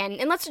here again.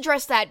 And let's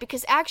address that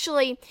because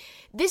actually,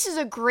 this is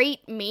a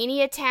great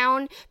Mania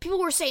town.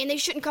 People were saying they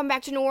shouldn't come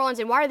back to New Orleans,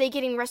 and why are they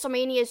getting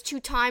WrestleManias 2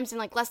 times in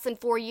like less than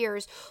 4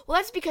 years? Well,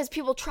 that's because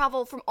people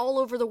travel from all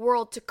over the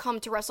world to come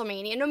to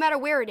WrestleMania, no matter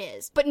where it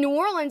is. But New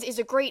Orleans is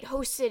a great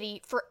host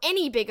city for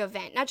any big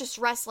event, not just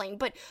wrestling,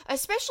 but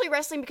especially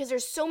wrestling because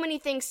there's so many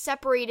things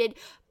separated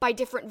by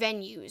different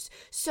venues.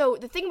 So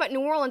the thing about New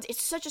Orleans,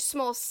 it's such a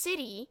small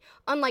city,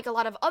 unlike a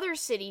lot of other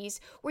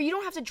cities, where you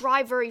don't have to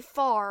drive very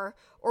far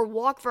or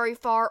walk very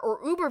far or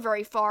Uber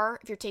very far,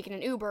 if you're taking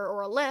an Uber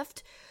or a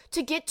Lyft,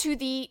 to get to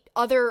the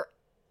other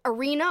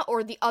arena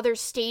or the other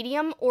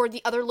stadium or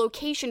the other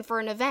location for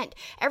an event.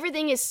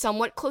 Everything is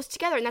somewhat close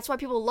together, and that's why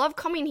people love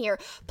coming here,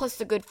 plus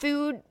the good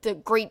food, the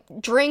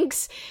great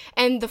drinks,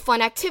 and the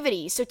fun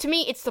activities. So to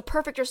me, it's the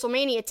perfect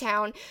WrestleMania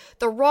town.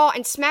 The Raw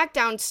and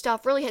SmackDown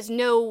stuff really has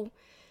no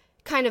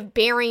kind of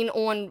bearing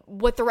on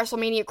what the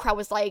WrestleMania crowd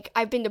was like.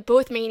 I've been to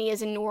both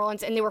Manias in New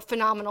Orleans, and they were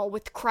phenomenal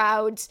with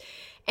crowds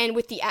and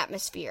with the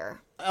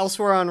atmosphere.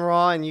 Elsewhere on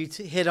Raw, and you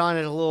hit on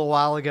it a little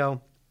while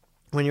ago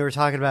when you were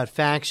talking about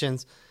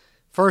factions,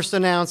 first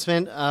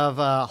announcement of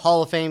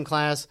Hall of Fame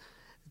class,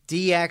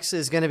 DX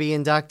is going to be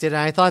inducted.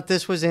 And I thought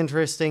this was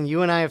interesting.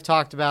 You and I have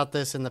talked about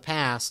this in the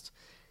past.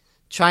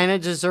 Chyna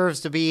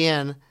deserves to be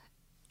in,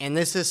 and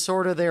this is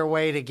sort of their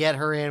way to get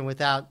her in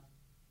without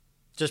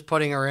just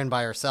putting her in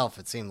by herself,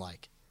 it seemed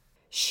like.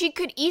 She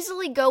could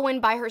easily go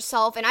in by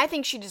herself, and I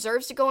think she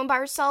deserves to go in by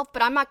herself,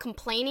 but I'm not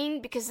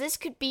complaining because this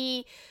could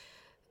be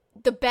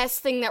the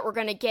best thing that we're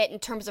going to get in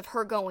terms of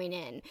her going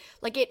in.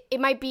 Like, it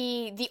might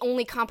be the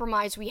only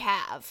compromise we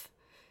have.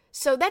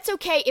 So that's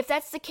okay. If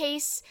that's the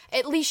case,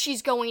 at least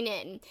she's going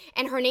in.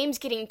 And her name's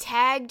getting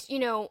tagged,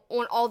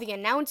 on all the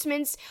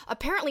announcements.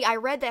 Apparently, I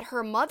read that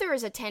her mother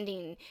is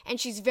attending, and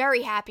she's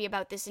very happy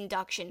about this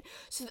induction.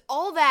 So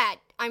all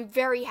that, I'm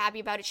very happy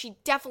about it. She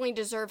definitely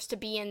deserves to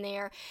be in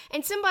there.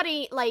 And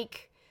somebody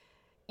like,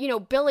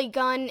 Billy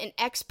Gunn and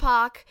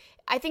X-Pac,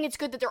 I think it's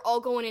good that they're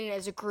all going in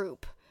as a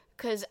group.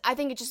 Because I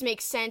think it just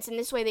makes sense, and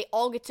this way they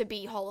all get to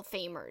be Hall of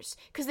Famers.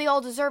 Because they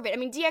all deserve it. I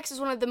mean, DX is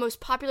one of the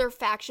most popular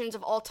factions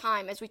of all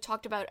time, as we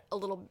talked about a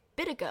little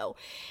bit ago.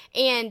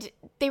 And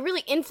they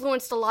really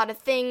influenced a lot of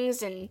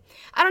things, and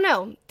I don't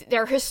know,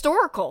 they're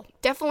historical.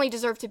 Definitely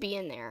deserve to be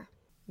in there.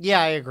 Yeah,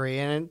 I agree.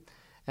 And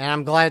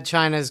I'm glad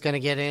Chyna's going to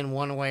get in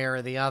one way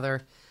or the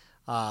other.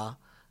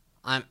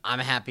 I'm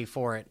happy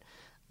for it.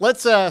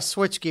 Let's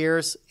switch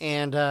gears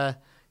and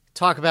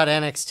talk about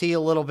NXT a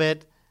little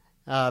bit.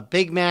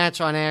 Big match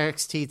on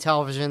NXT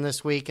television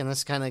this week, and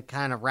this kind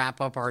of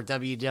wrap up our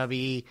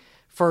WWE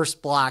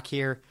first block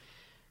here.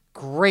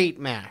 Great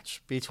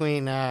match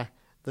between the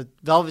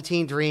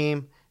Velveteen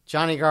Dream,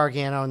 Johnny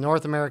Gargano,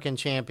 North American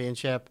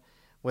Championship,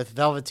 with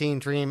Velveteen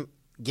Dream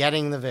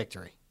getting the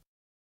victory.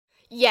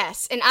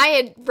 Yes, and I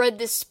had read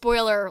this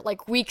spoiler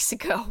like weeks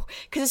ago,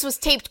 because this was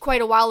taped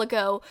quite a while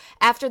ago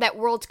after that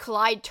Worlds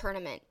Collide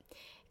tournament,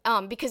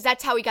 because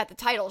that's how he got the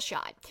title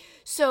shot.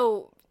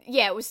 So,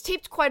 yeah, it was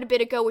taped quite a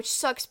bit ago, which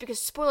sucks because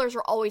spoilers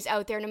are always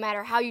out there no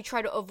matter how you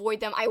try to avoid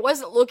them. I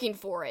wasn't looking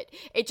for it.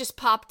 It just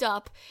popped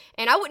up,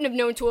 and I wouldn't have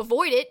known to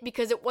avoid it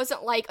because it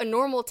wasn't like a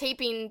normal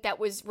taping that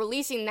was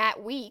releasing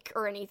that week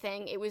or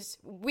anything. It was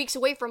weeks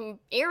away from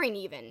airing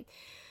even.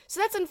 So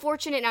that's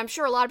unfortunate, and I'm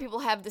sure a lot of people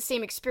have the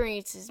same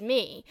experience as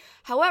me.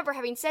 However,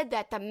 having said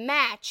that, the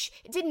match,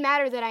 it didn't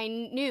matter that I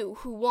knew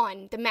who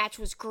won. The match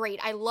was great.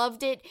 I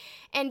loved it.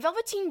 And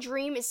Velveteen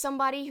Dream is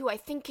somebody who I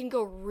think can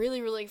go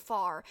really, really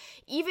far.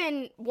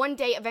 Even one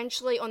day,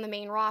 eventually, on the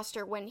main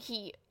roster when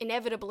he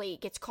inevitably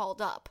gets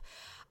called up.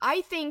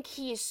 I think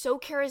he is so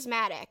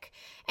charismatic.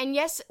 And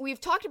yes, we've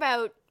talked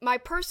about my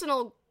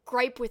personal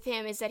gripe with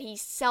him is that he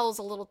sells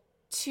a little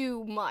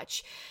too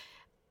much.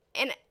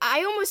 And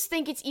I almost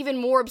think it's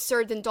even more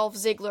absurd than Dolph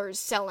Ziggler's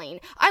selling.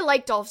 I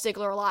like Dolph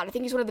Ziggler a lot. I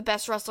think he's one of the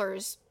best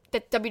wrestlers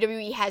that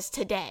WWE has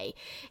today.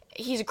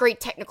 He's a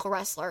great technical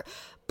wrestler.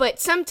 But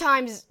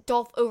sometimes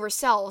Dolph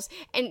oversells.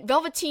 And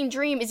Velveteen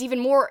Dream is even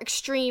more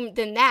extreme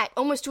than that,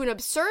 almost to an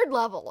absurd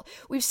level.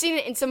 We've seen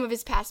it in some of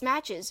his past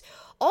matches.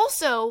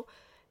 Also,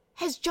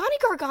 has Johnny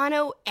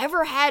Gargano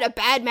ever had a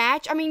bad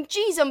match? I mean,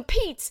 geez,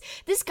 Pete's.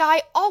 This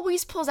guy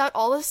always pulls out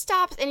all the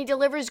stops and he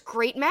delivers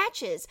great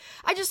matches.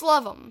 I just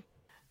love him.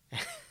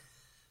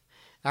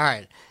 All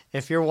right.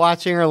 If you're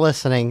watching or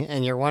listening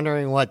and you're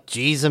wondering what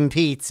G's and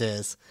Pete's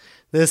is,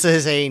 this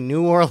is a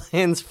New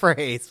Orleans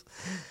phrase.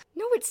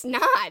 No, it's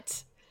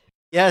not.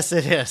 Yes,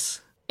 it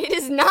is. It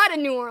is not a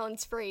New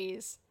Orleans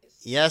phrase.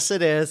 Yes,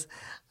 it is.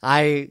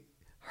 I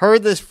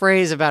heard this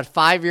phrase about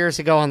 5 years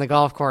ago on the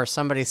golf course.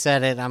 Somebody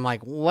said it. And I'm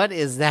like, what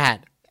is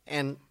that?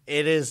 And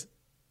it is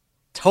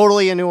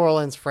totally a New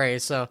Orleans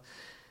phrase. So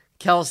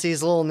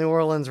Kelsey's little New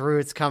Orleans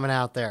roots coming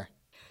out there.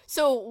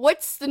 So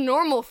what's the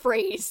normal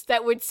phrase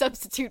that would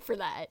substitute for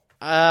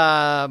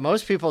that?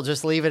 Most people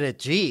just leave it at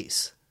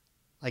G's.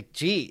 Like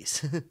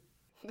G's.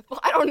 Well,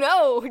 I don't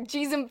know.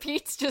 G's and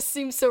Pete's just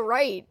seem so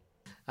right.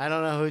 I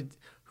don't know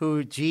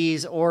who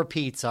G's or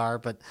Pete's are,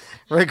 but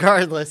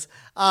regardless.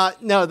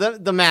 No,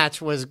 the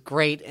match was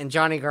great, and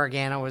Johnny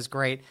Gargano was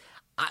great.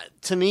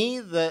 To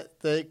me,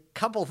 the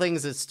couple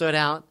things that stood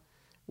out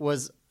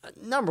was,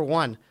 number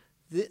one,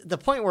 the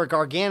point where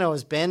Gargano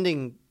is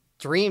bending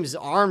Dream's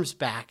arms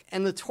back,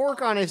 and the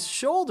torque on his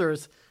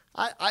shoulders,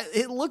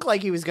 it looked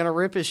like he was going to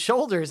rip his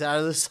shoulders out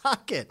of the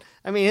socket.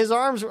 I mean, his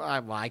arms,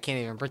 I can't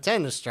even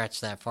pretend to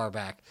stretch that far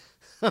back.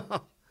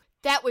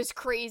 That was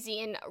crazy,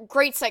 and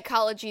great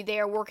psychology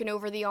there, working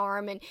over the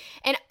arm.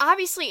 And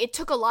obviously, it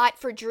took a lot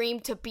for Dream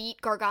to beat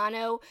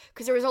Gargano,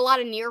 because there was a lot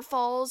of near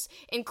falls,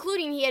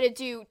 including he had to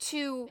do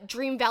 2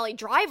 Dream Valley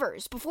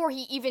drivers before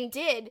he even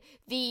did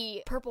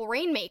the Purple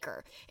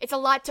Rainmaker. It's a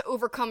lot to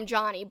overcome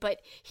Johnny, but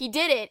he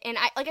did it. And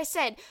like I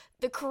said,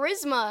 the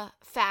charisma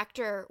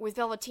factor with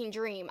Velveteen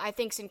Dream, I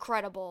think, is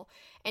incredible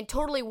and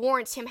totally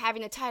warrants him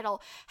having the title.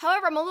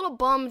 However, I'm a little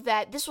bummed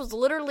that this was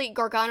literally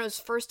Gargano's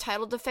first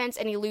title defense,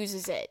 and he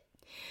loses it.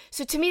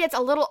 So to me, that's a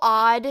little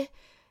odd,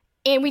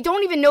 and we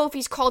don't even know if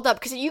he's called up,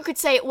 because you could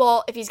say,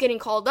 well, if he's getting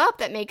called up,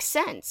 that makes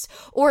sense.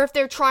 Or if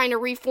they're trying to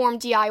reform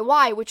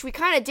DIY, which we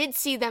kind of did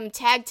see them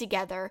tag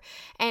together,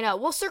 and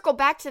we'll circle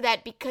back to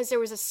that because there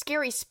was a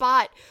scary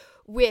spot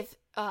with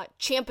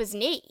Ciampa's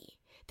knee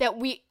that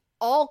we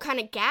all kind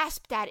of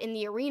gasped at in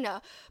the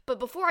arena. But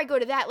before I go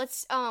to that,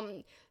 let's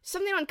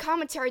something on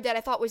commentary that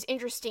I thought was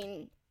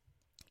interesting.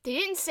 They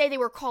didn't say they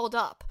were called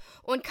up.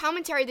 On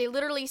commentary, they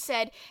literally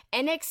said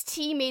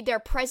NXT made their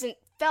presence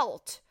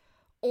felt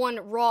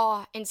on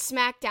Raw and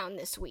SmackDown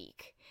this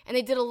week. And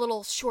they did a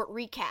little short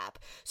recap.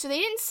 So they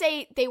didn't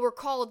say they were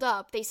called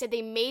up. They said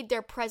they made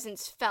their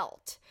presence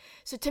felt.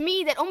 So to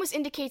me, that almost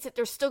indicates that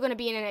they're still going to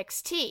be in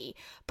NXT.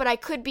 But I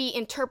could be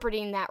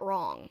interpreting that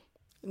wrong.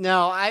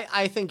 No,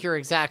 I think you're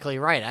exactly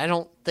right. I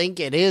don't think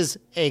it is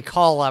a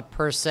call-up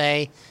per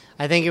se.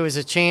 I think it was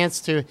a chance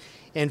to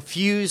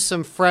infuse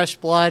some fresh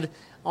blood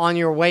on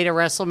your way to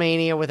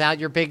WrestleMania without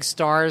your big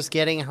stars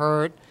getting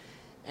hurt.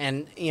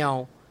 And,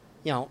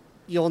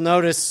 you'll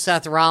notice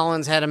Seth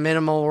Rollins had a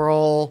minimal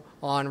role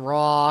on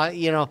Raw.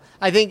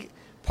 I think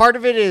part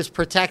of it is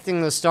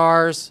protecting the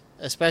stars,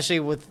 especially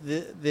with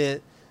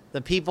the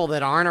people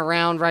that aren't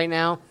around right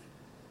now.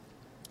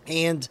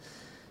 And,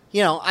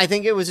 I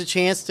think it was a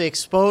chance to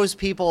expose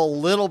people a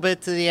little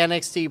bit to the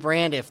NXT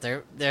brand if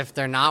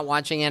they're not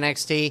watching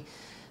NXT.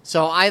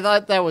 So I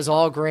thought that was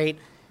all great.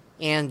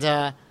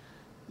 And,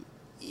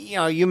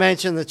 you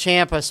mentioned the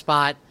Ciampa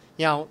spot.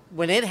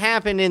 When it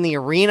happened in the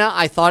arena,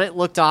 I thought it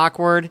looked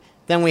awkward.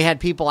 Then we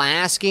had people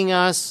asking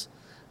us,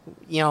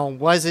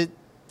 was it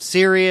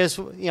serious?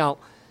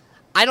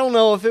 I don't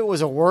know if it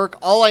was a work.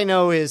 All I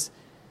know is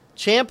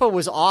Ciampa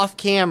was off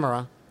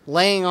camera,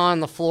 laying on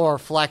the floor,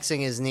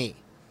 flexing his knee.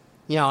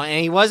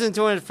 And he wasn't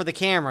doing it for the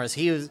cameras.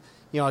 He was,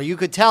 you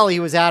could tell he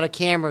was out of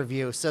camera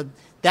view. So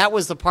that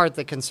was the part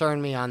that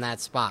concerned me on that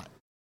spot.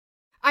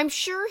 I'm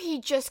sure he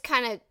just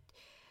kind of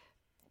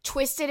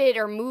twisted it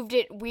or moved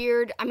it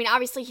weird. I mean,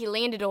 obviously he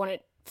landed on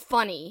it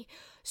funny.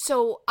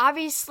 So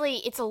obviously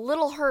it's a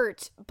little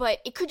hurt, but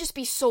it could just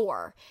be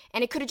sore,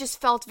 and it could have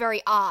just felt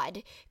very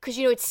odd because,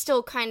 it's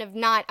still kind of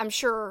not, I'm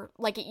sure,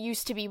 like it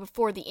used to be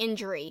before the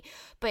injury.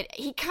 But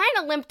he kind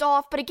of limped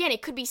off, but again,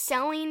 it could be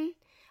selling.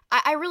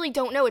 I really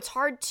don't know. It's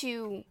hard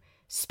to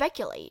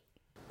speculate.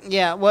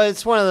 Yeah, well,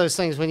 it's one of those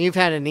things when you've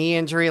had a knee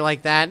injury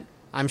like that,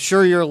 I'm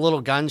sure you're a little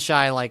gun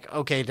shy, like,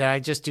 okay, did I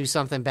just do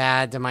something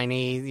bad to my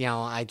knee?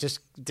 I just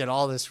did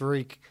all this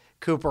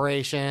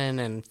recuperation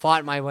and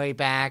fought my way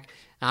back.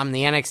 I'm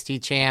the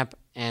NXT champ,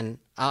 and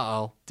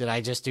did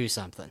I just do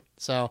something?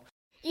 So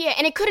yeah,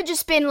 and it could have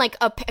just been like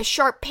a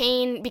sharp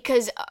pain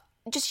because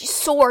just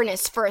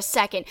soreness for a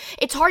second.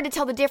 It's hard to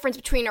tell the difference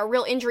between a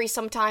real injury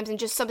sometimes and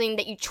just something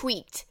that you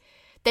tweaked.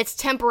 That's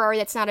temporary,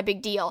 that's not a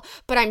big deal.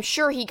 But I'm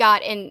sure he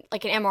got in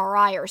like an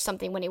MRI or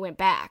something when he went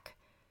back.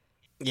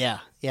 Yeah.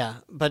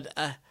 But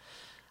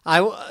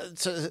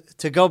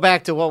to go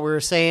back to what we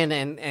were saying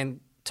and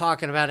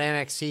talking about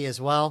NXT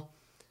as well,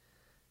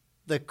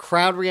 the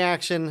crowd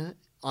reaction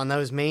on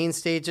those main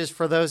stages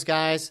for those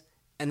guys,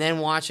 and then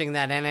watching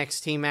that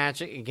NXT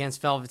match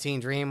against Velveteen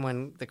Dream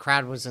when the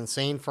crowd was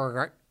insane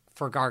for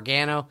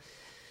Gargano.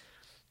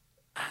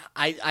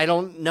 I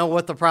don't know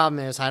what the problem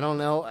is. I don't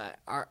know.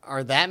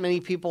 Are that many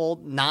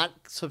people not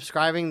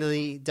subscribing to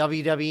the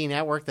WWE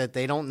Network that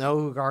they don't know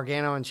who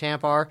Gargano and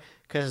Ciampa are?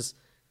 Because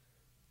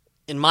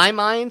in my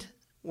mind,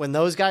 when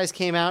those guys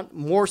came out,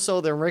 more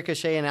so than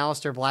Ricochet and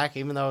Aleister Black,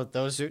 even though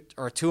those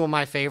are two of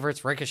my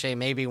favorites, Ricochet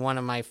may be one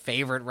of my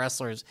favorite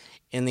wrestlers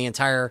in the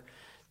entire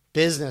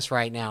business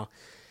right now.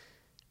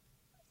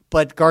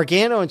 But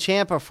Gargano and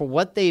Ciampa, for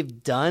what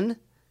they've done,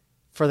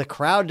 for the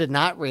crowd to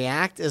not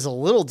react is a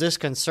little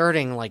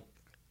disconcerting. Like,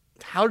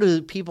 how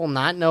do people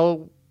not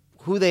know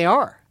who they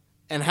are?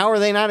 And how are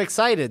they not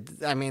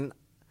excited? I mean,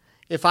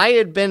 if I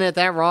had been at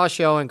that Raw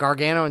show and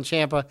Gargano and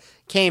Ciampa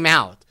came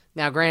out,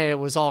 now granted it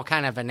was all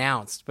kind of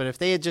announced, but if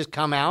they had just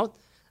come out,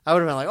 I would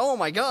have been like, oh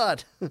my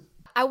God.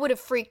 I would have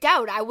freaked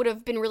out. I would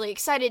have been really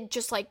excited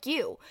just like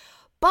you.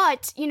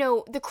 But,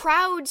 the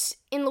crowds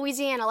in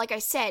Louisiana, like I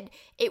said,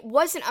 it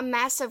wasn't a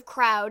massive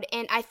crowd,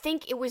 and I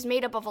think it was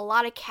made up of a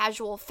lot of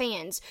casual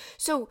fans.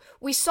 So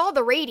we saw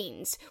the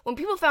ratings. When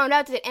people found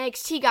out that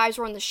NXT guys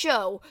were on the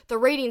show, the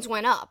ratings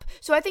went up.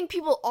 So I think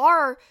people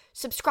are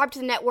subscribed to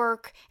the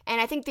network,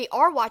 and I think they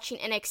are watching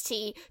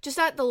NXT, just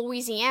not the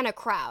Louisiana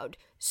crowd.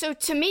 So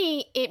to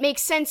me, it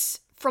makes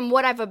sense from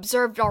what I've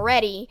observed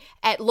already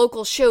at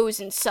local shows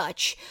and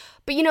such.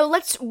 But,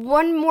 let's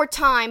one more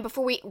time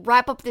before we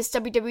wrap up this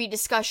WWE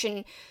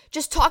discussion,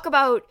 just talk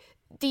about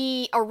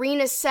the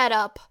arena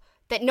setup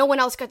that no one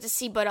else got to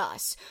see but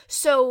us.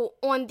 So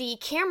on the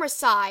camera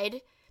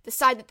side, the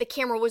side that the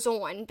camera was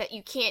on, that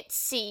you can't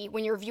see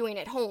when you're viewing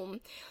at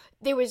home,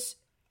 there was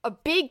a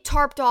big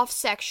tarped off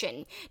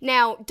section.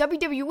 Now,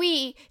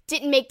 WWE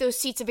didn't make those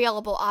seats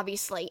available,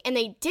 obviously, and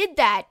they did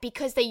that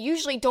because they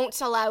usually don't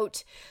sell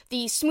out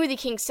the Smoothie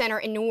King Center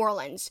in New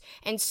Orleans.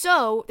 And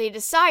so they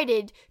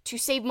decided to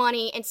save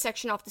money and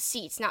section off the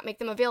seats, not make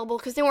them available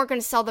because they weren't going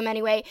to sell them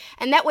anyway.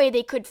 And that way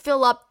they could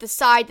fill up the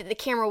side that the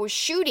camera was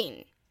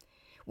shooting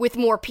with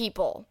more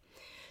people.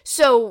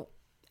 So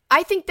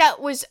I think that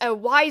was a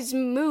wise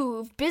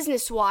move,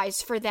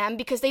 business-wise, for them,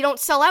 because they don't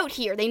sell out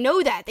here. They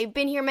know that. They've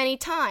been here many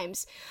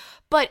times.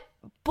 But,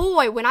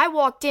 boy, when I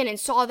walked in and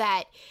saw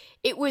that,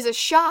 it was a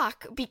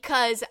shock,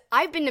 because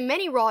I've been to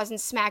many Raws and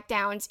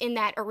SmackDowns in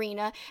that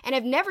arena, and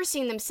I've never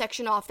seen them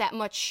section off that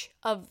much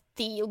of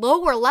the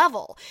lower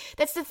level.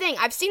 That's the thing.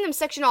 I've seen them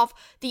section off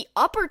the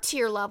upper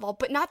tier level,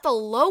 but not the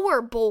lower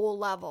bowl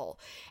level.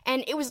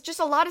 And it was just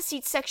a lot of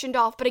seats sectioned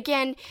off. But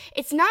again,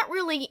 it's not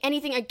really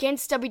anything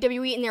against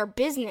WWE in their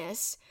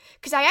business,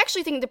 because I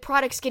actually think the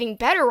product's getting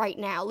better right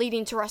now,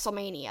 leading to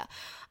WrestleMania.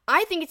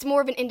 I think it's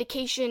more of an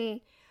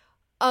indication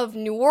of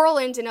New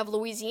Orleans and of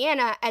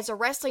Louisiana as a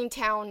wrestling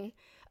town,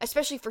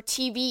 especially for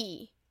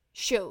TV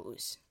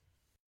shows.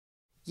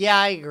 Yeah,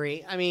 I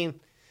agree. I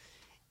mean,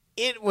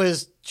 it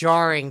was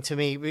jarring to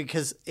me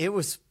because it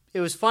was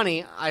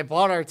funny. I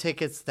bought our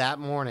tickets that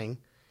morning,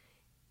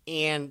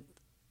 and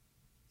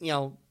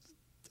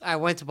I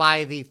went to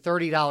buy the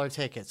 $30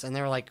 tickets, and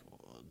they were like,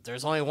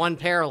 "There's only one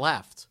pair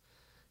left.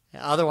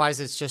 Otherwise,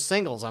 it's just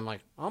singles." I'm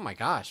like, "Oh my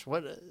gosh,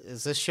 what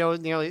is this show?"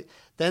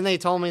 Then they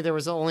told me there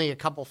was only a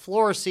couple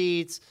floor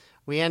seats.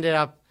 We ended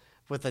up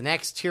with the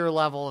next tier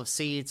level of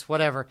seats,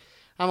 whatever.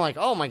 I'm like,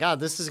 "Oh my God,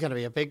 this is going to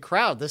be a big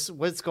crowd.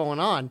 What's going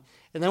on?"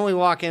 And then we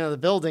walk into the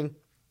building.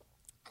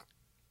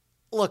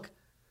 Look,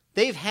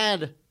 they've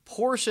had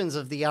portions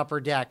of the upper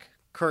deck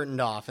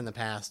curtained off in the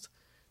past.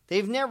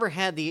 They've never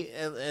had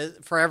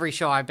for every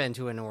show I've been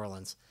to in New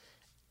Orleans,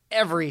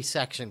 every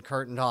section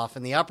curtained off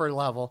in the upper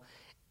level.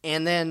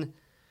 And then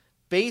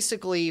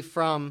basically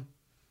from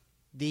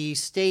the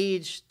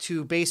stage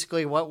to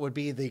basically what would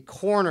be the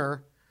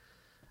corner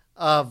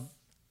of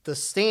the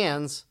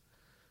stands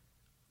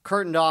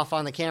curtained off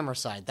on the camera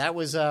side. That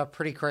was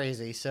pretty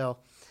crazy. So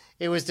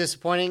it was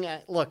disappointing.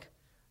 Look,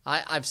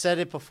 I've said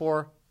it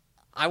before.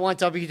 I want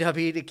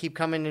WWE to keep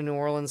coming to New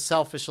Orleans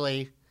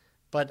selfishly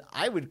but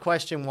I would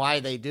question why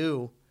they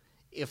do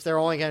if they're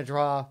only going to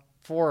draw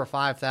 4,000 or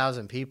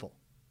 5,000 people.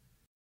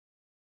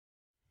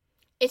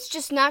 It's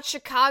just not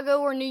Chicago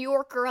or New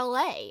York or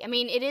LA. I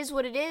mean, it is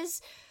what it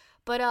is,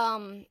 but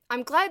I'm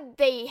glad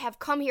they have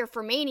come here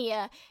for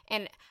Mania,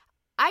 and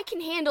I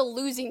can handle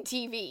losing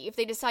TV if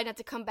they decide not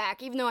to come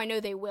back, even though I know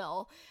they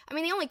will. I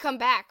mean, they only come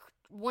back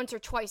once or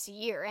twice a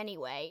year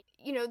anyway.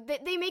 You know,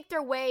 they make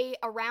their way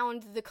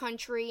around the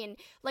country, and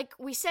like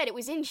we said, it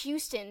was in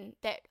Houston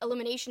that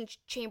Elimination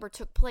Chamber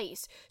took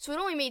place, so it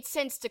only made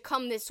sense to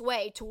come this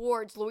way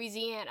towards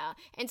Louisiana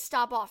and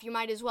stop off. You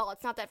might as well.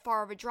 It's not that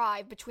far of a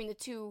drive between the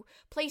two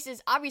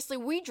places. Obviously,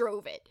 we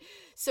drove it,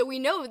 so we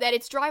know that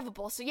it's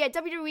drivable. So yeah,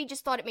 WWE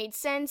just thought it made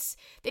sense.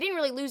 They didn't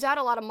really lose out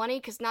a lot of money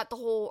because not the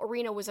whole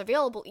arena was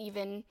available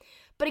even.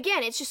 But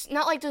again, it's just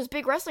not like those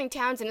big wrestling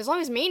towns, and as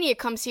long as Mania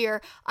comes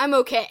here, I'm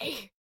okay.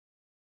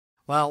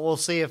 Well, we'll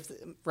see if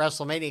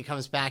WrestleMania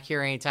comes back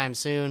here anytime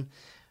soon.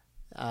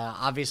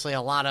 Obviously,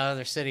 a lot of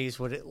other cities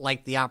would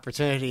like the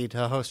opportunity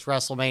to host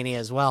WrestleMania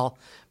as well.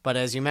 But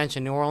as you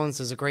mentioned, New Orleans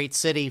is a great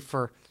city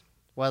for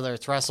whether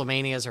it's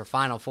WrestleManias or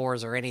Final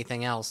Fours or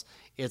anything else.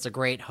 It's a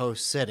great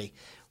host city.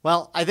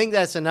 Well, I think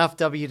that's enough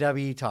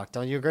WWE talk.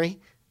 Don't you agree?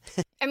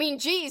 I mean,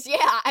 geez,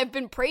 yeah, I've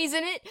been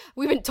praising it.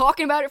 We've been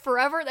talking about it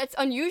forever. That's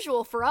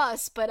unusual for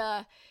us,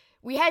 but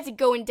we had to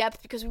go in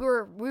depth because we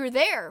were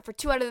there for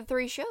 2 out of the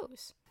 3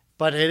 shows.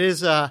 But it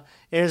is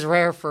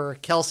rare for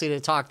Kelsey to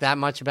talk that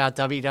much about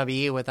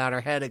WWE without her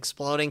head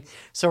exploding.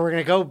 So we're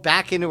going to go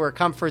back into her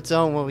comfort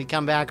zone when we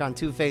come back on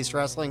Two-Faced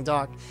Wrestling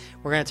Talk.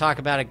 We're going to talk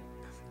about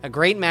a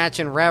great match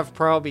in Rev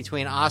Pro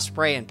between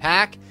Ospreay and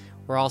Pac.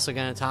 We're also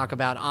going to talk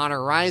about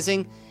Honor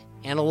Rising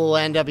and a little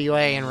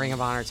NWA and Ring of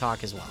Honor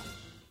talk as well.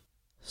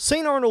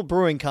 St. Arnold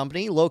Brewing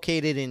Company,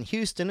 located in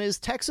Houston, is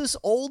Texas'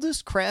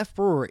 oldest craft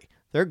brewery.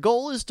 Their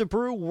goal is to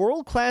brew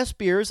world-class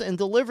beers and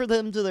deliver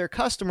them to their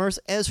customers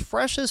as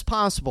fresh as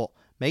possible,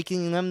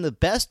 making them the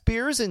best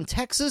beers in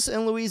Texas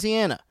and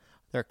Louisiana.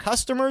 Their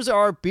customers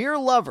are beer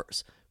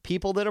lovers,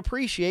 people that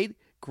appreciate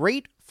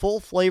great,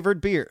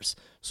 full-flavored beers.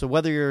 So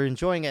whether you're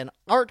enjoying an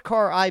Art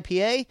Car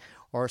IPA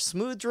or a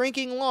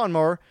smooth-drinking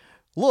lawnmower,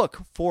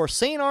 look for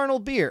St.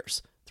 Arnold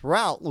beers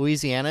throughout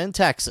Louisiana and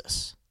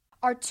Texas.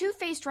 Our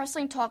Two-Faced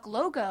Wrestling Talk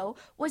logo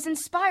was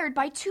inspired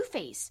by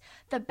Two-Face,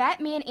 the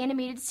Batman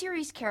animated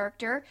series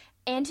character,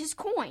 and his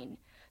coin.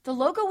 The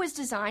logo was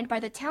designed by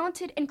the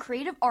talented and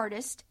creative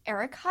artist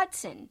Eric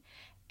Hudson.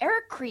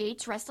 Eric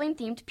creates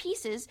wrestling-themed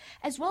pieces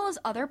as well as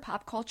other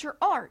pop culture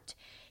art.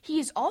 He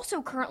is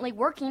also currently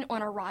working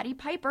on a Roddy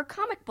Piper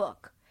comic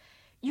book.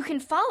 You can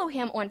follow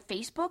him on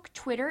Facebook,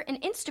 Twitter, and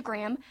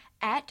Instagram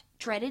at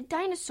Dreaded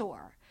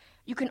Dinosaur.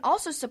 You can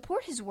also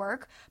support his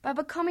work by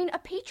becoming a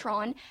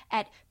patron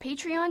at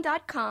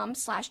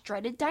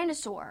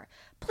patreon.com/dreadeddinosaur.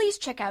 Please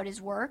check out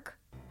his work.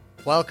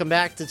 Welcome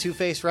back to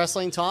Two-Faced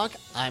Wrestling Talk.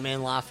 I'm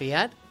in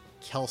Lafayette.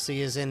 Kelsey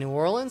is in New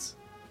Orleans.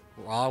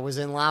 Raw was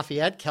in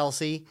Lafayette.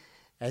 Kelsey,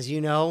 as you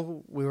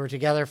know, we were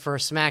together for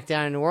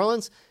SmackDown in New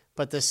Orleans.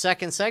 But the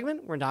second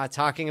segment, we're not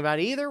talking about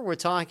either. We're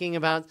talking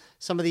about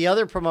some of the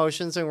other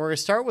promotions, and we're going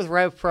to start with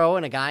Rev Pro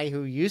and a guy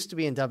who used to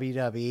be in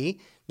WWE,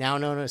 now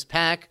known as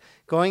Pac,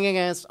 going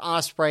against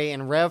Ospreay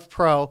in Rev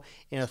Pro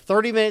in a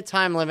 30-minute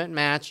time limit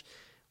match,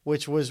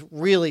 which was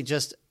really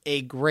just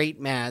a great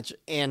match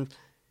and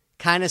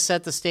kind of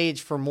set the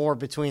stage for more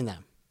between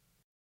them.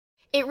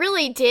 It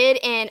really did,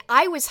 and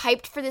I was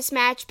hyped for this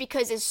match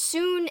because as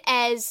soon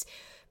as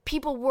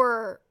people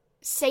were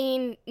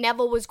saying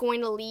Neville was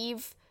going to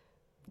leave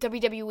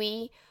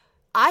WWE,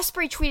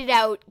 Ospreay tweeted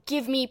out,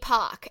 "Give me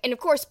Pac." And of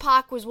course,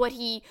 Pac was what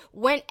he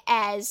went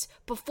as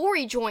before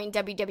he joined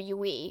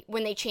WWE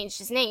when they changed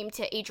his name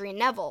to Adrian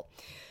Neville.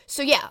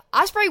 So yeah,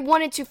 Ospreay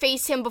wanted to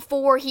face him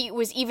before he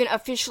was even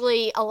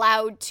officially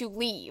allowed to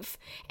leave.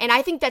 And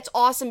I think that's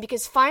awesome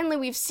because finally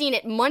we've seen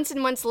it months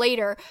and months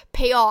later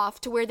pay off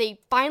to where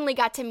they finally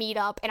got to meet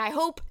up, and I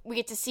hope we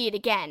get to see it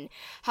again.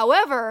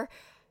 However,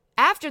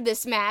 after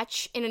this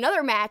match, in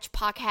another match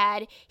Pac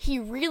had, he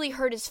really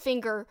hurt his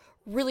finger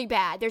really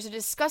bad. There's a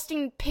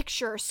disgusting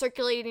picture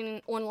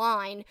circulating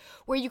online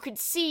where you could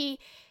see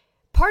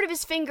part of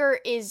his finger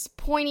is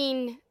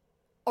pointing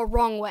a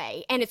wrong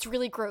way, and it's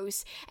really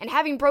gross. And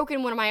having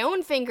broken one of my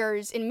own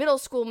fingers in middle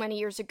school many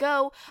years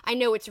ago, I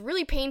know it's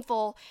really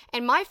painful,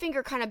 and my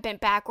finger kind of bent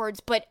backwards,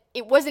 but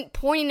it wasn't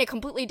pointing a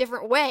completely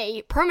different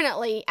way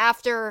permanently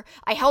after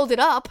I held it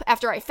up,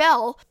 after I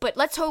fell. But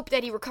let's hope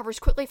that he recovers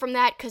quickly from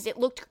that, because it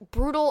looked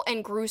brutal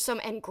and gruesome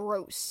and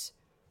gross.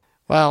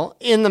 Well,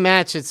 in the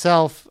match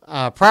itself,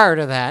 prior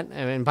to that,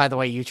 and by the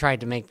way, you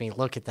tried to make me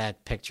look at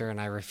that picture and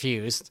I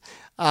refused.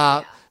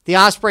 The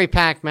Ospreay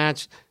Pac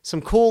match,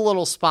 some cool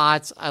little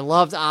spots. I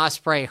loved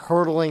Ospreay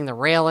hurdling the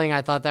railing.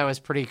 I thought that was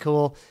pretty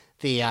cool.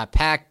 The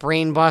Pac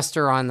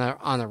brainbuster on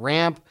the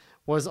ramp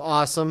was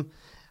awesome.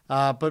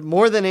 But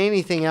more than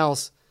anything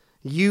else,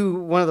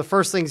 one of the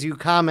first things you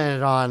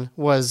commented on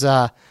was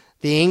the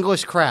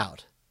English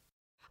crowd.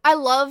 I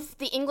love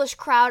the English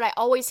crowd. I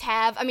always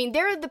have. I mean,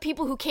 they're the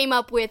people who came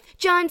up with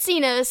John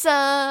Cena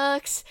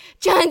sucks.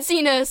 John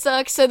Cena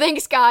sucks. So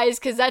thanks, guys,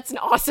 because that's an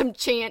awesome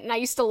chant, and I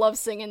used to love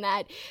singing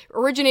that.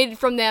 Originated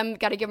from them.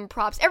 Got to give them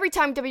props. Every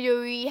time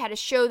WWE had a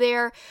show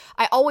there,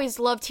 I always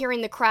loved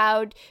hearing the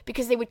crowd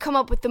because they would come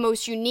up with the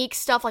most unique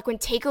stuff. Like when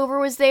TakeOver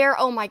was there,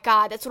 oh my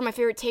God, that's one of my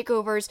favorite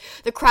takeovers.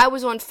 The crowd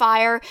was on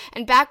fire.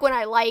 And back when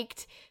I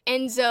liked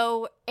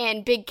Enzo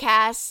and Big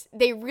Cass,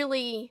 they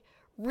really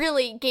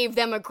gave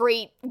them a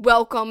great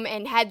welcome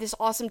and had this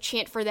awesome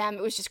chant for them.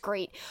 It was just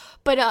great.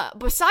 But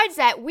besides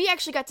that, we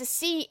actually got to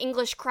see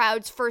English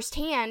crowds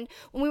firsthand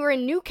when we were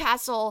in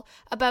Newcastle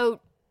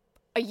about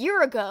a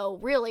year ago,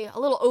 really, a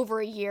little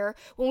over a year,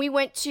 when we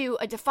went to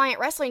a Defiant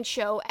Wrestling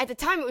show. At the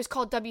time, it was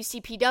called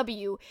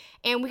WCPW,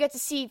 and we got to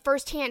see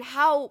firsthand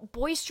how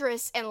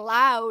boisterous and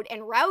loud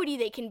and rowdy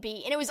they can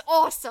be, and it was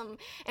awesome,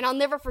 and I'll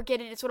never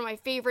forget it. It's one of my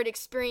favorite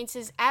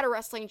experiences at a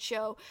wrestling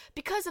show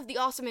because of the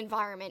awesome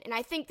environment, and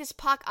I think this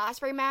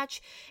Pac-Ospreay match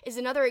is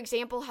another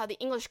example how the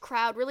English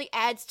crowd really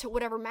adds to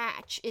whatever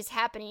match is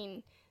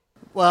happening.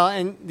 Well,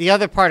 and the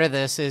other part of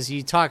this is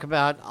you talk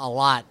about a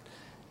lot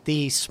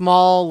the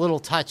small little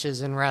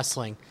touches in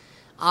wrestling.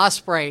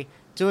 Ospreay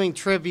doing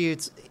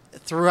tributes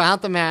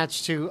throughout the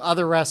match to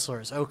other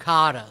wrestlers,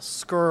 Okada,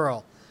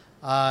 Skrull,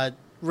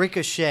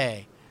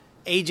 Ricochet,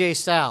 AJ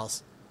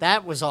Styles.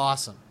 That was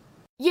awesome.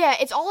 Yeah,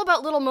 it's all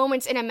about little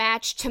moments in a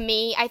match to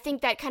me. I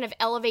think that kind of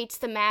elevates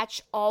the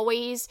match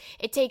always.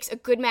 It takes a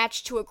good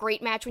match to a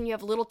great match when you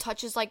have little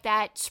touches like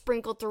that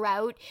sprinkled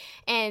throughout.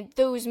 And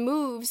those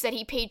moves that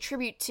he paid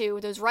tribute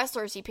to, those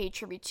wrestlers he paid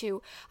tribute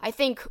to, I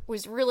think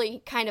was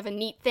really kind of a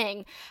neat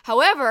thing.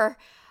 However,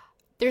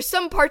 there's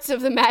some parts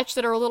of the match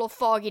that are a little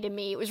foggy to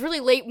me. It was really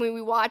late when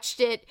we watched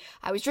it.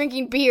 I was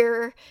drinking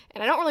beer,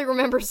 and I don't really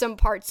remember some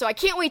parts. So I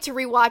can't wait to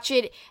rewatch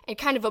it and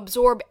kind of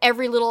absorb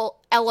every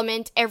little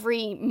element,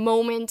 every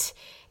moment,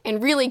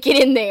 and really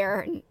get in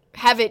there and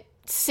have it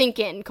sink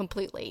in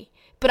completely.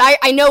 But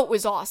I know it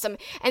was awesome.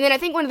 And then I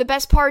think one of the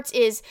best parts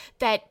is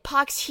that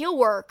Pac's heel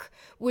work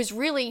was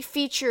really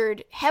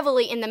featured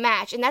heavily in the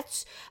match. And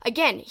that's,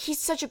 again, he's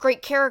such a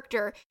great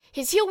character.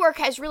 His heel work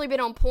has really been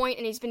on point,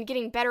 and he's been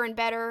getting better and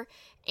better.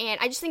 And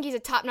I just think he's a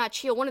top-notch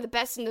heel, one of the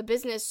best in the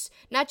business,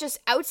 not just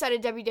outside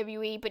of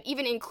WWE, but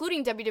even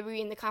including WWE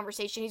in the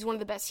conversation. He's one of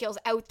the best heels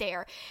out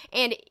there.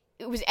 And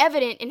it was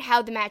evident in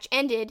how the match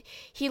ended.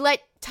 He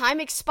let time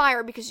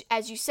expire because,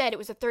 as you said, it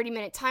was a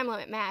 30-minute time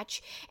limit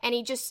match. And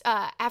he just,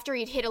 after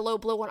he'd hit a low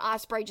blow on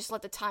Ospreay, just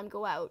let the time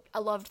go out. I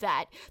loved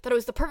that. Thought it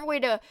was the perfect way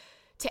to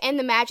end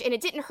the match, and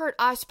it didn't hurt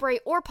Ospreay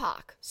or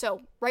Pac.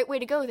 So, right way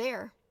to go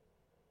there.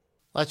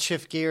 Let's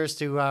shift gears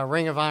to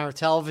Ring of Honor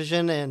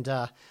television, and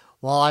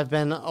while I've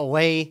been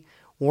away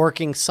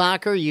working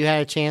soccer, you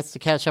had a chance to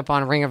catch up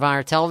on Ring of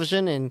Honor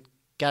television and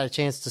got a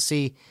chance to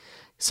see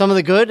some of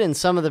the good and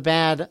some of the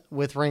bad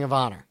with Ring of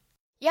Honor.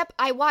 Yep,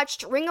 I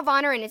watched Ring of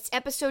Honor and it's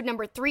episode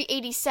number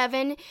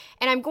 387,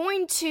 and I'm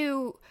going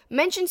to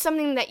mention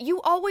something that you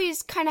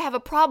always kind of have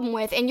a problem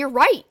with, and you're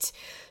right.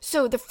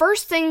 So the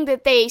first thing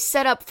that they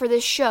set up for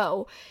this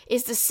show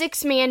is the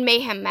 6-man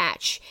Mayhem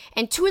match,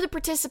 and two of the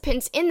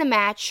participants in the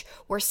match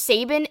were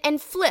Sabin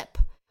and Flip,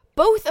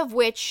 both of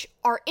which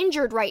are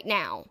injured right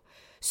now.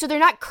 So they're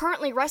not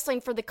currently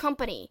wrestling for the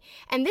company,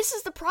 and this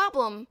is the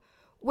problem.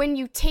 When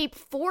you tape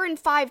 4 and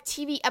 5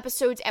 TV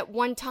episodes at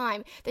one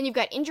time, then you've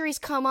got injuries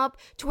come up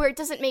to where it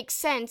doesn't make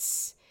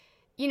sense,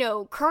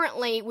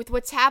 currently with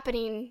what's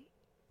happening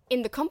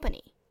in the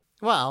company.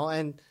 Well,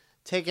 and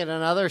take it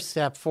another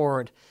step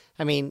forward.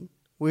 I mean,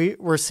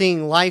 we're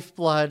seeing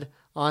Lifeblood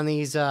on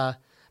these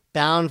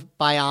Bound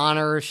by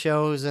Honor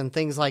shows and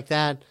things like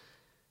that.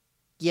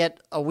 Yet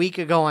a week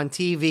ago on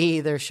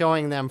TV, they're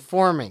showing them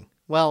forming.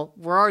 Well,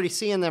 we're already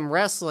seeing them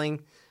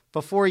wrestling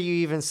before you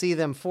even see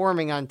them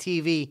forming on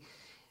TV.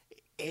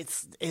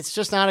 It's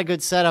just not a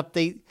good setup.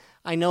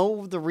 I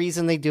know the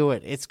reason they do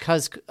it. It's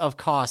because of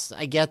cost.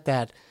 I get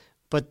that.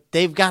 But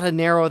they've got to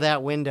narrow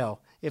that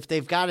window. If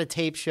they've got to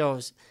tape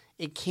shows,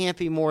 it can't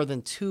be more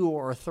than 2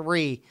 or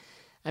 3.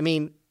 I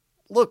mean,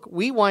 look,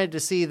 we wanted to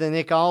see the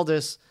Nick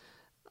Aldis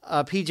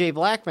PJ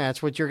Black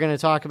match, which you're going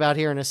to talk about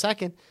here in a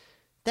second.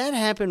 That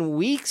happened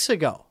weeks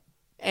ago.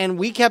 And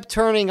we kept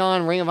turning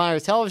on Ring of Honor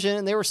television,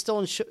 and they were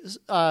still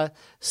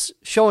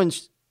showing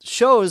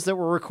shows that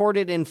were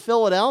recorded in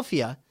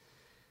Philadelphia.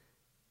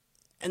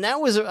 And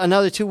that was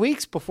another 2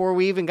 weeks before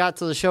we even got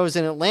to the shows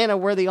in Atlanta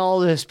where the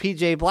Aldis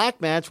PJ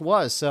Black match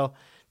was. So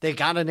they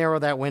got to narrow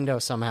that window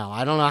somehow.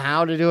 I don't know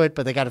how to do it,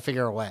 but they got to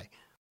figure a way.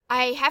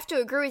 I have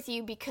to agree with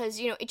you because,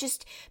 it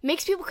just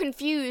makes people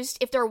confused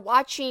if they're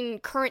watching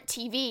current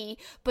TV,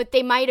 but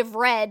they might have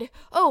read,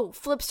 oh,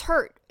 Flip's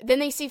hurt. Then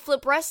they see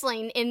Flip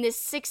wrestling in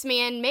this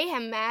 6-man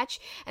Mayhem match,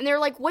 and they're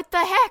like, what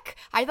the heck?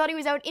 I thought he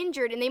was out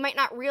injured, and they might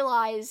not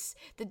realize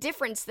the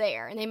difference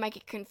there, and they might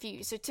get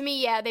confused. So to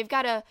me, yeah, they've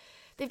got to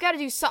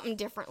do something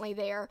differently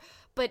there.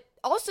 But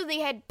also they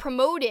had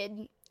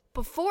promoted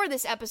before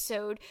this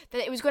episode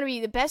that it was going to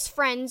be the Best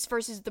Friends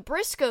versus the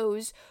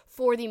Briscoes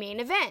for the main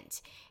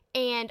event.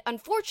 And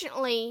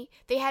unfortunately,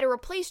 they had to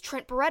replace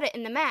Trent Beretta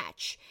in the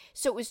match.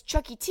 So it was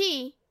Chucky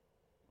T,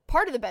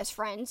 part of the Best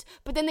Friends,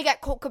 but then they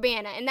got Colt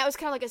Cabana, and that was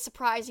kind of like a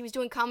surprise. He was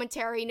doing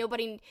commentary.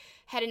 Nobody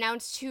had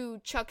announced who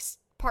Chuck's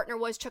partner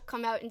was. Chuck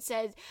come out and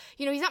said,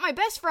 you know, he's not my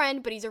best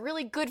friend, but he's a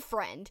really good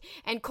friend.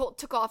 And Colt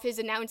took off his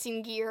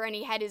announcing gear, and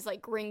he had his,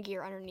 like, ring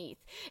gear underneath.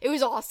 It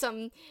was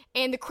awesome,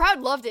 and the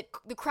crowd loved it.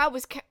 The crowd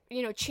was,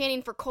 you know,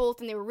 chanting for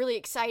Colt, and they were really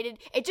excited.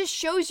 It just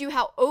shows you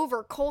how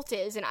over Colt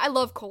is, and I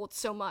love Colt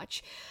so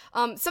much.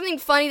 Something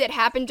funny that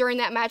happened during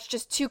that match,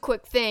 just two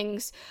quick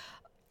things.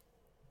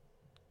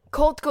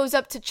 Colt goes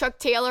up to Chuck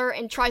Taylor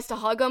and tries to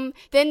hug him.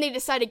 Then they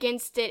decide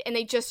against it, and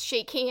they just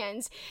shake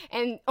hands.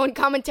 And on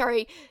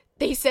commentary,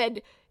 they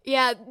said,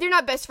 yeah, they're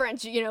not best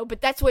friends, you know,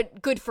 but that's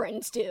what good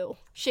friends do.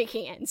 Shake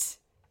hands.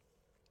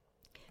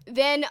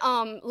 Then,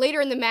 later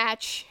in the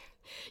match,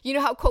 you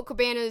know how Colt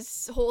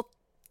Cabana's whole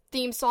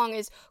theme song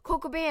is,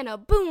 Colt Cabana,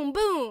 boom,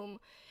 boom.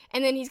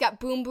 And then he's got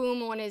boom,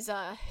 boom on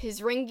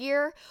his ring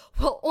gear.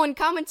 Well, on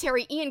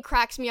commentary, Ian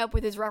cracks me up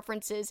with his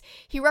references.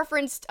 He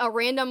referenced a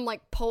random,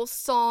 like, Pulse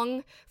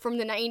song from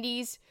the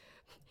 90s.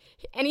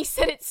 And he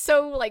said it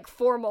so, like,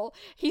 formal.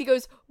 He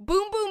goes,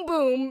 boom, boom,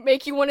 boom,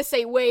 make you want to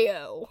say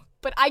wayo.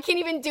 But I can't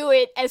even do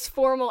it as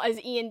formal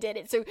as Ian did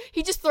it. So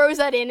he just throws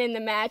that in the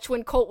match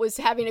when Colt was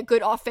having a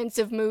good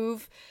offensive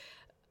move.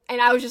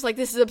 And I was just like,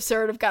 this is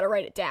absurd, I've got to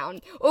write it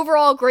down.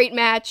 Overall, great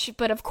match,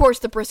 but of course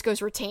the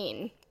Briscoes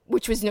retain,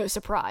 which was no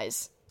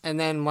surprise. And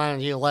then why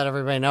don't you let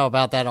everybody know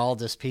about that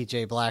Aldis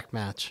PJ Black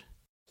match?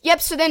 Yep,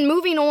 so then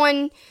moving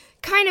on,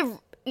 kind of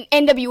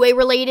NWA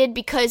related,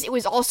 because it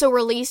was also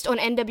released on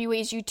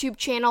NWA's YouTube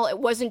channel. It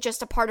wasn't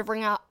just a part of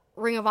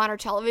Ring of Honor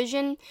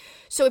television.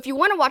 So if you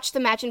want to watch the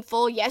match in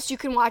full, yes, you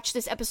can watch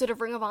this episode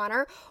of Ring of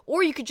Honor,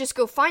 or you could just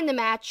go find the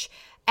match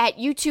at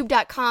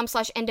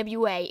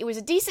youtube.com/NWA. It was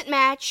a decent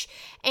match,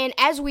 and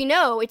as we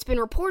know, it's been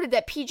reported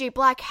that PJ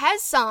Black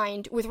has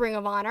signed with Ring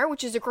of Honor,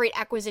 which is a great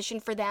acquisition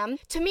for them.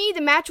 To me,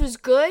 the match was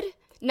good.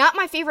 Not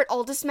my favorite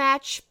Aldis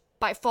match,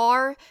 by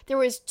far. There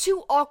was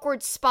two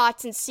awkward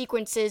spots and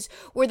sequences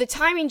where the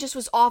timing just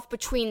was off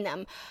between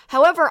them.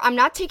 However, I'm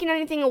not taking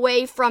anything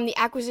away from the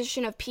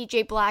acquisition of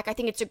PJ Black. I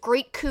think it's a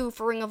great coup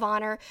for Ring of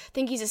Honor. I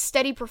think he's a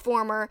steady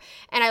performer,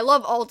 and I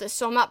love Aldis,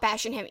 so I'm not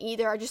bashing him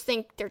either. I just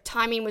think their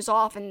timing was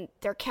off and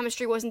their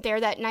chemistry wasn't there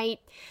that night.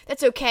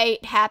 That's okay.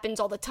 It happens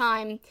all the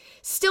time.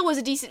 Still was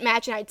a decent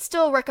match, and I'd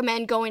still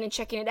recommend going and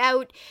checking it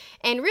out.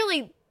 And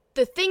really,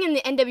 the thing in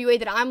the NWA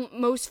that I'm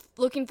most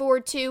looking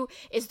forward to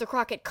is the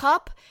Crockett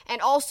Cup, and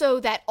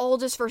also that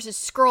Aldis versus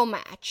Skrull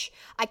match.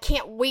 I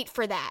can't wait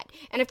for that.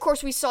 And of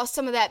course, we saw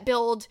some of that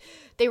build.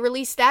 They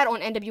released that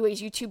on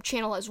NWA's YouTube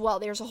channel as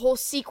well. There's a whole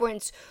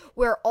sequence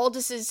where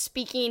Aldis is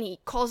speaking, he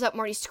calls up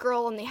Marty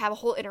Scurll, and they have a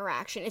whole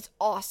interaction. It's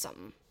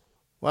awesome.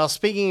 Well,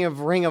 speaking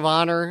of Ring of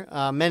Honor,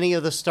 many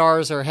of the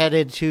stars are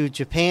headed to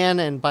Japan,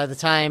 and by the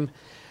time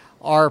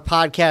our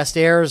podcast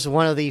airs,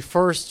 one of the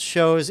first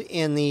shows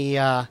in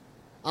the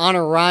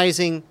Honor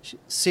Rising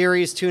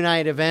series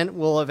 2-night event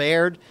will have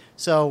aired.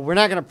 So we're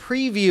not going to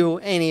preview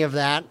any of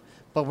that,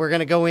 but we're going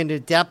to go into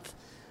depth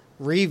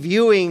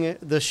reviewing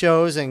the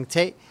shows and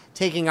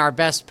taking our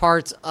best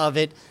parts of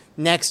it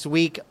next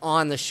week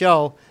on the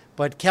show.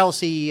 But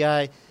Kelsey,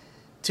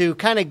 to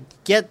kind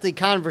of get the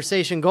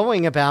conversation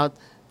going about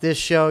this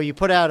show, you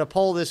put out a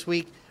poll this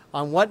week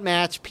on what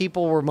match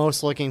people were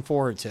most looking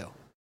forward to.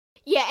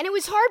 Yeah, and it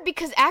was hard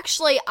because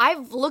actually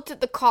I've looked at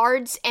the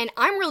cards and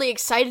I'm really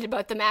excited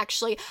about them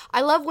actually.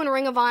 I love when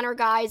Ring of Honor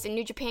guys and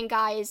New Japan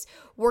guys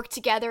work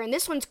together, and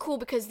this one's cool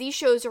because these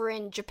shows are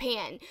in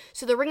Japan.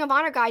 So the Ring of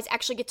Honor guys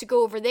actually get to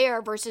go over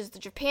there versus the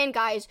Japan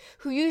guys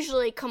who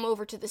usually come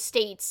over to the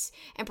States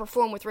and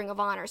perform with Ring of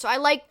Honor. So I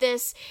like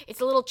this.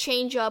 It's a little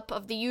change up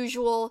of the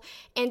usual,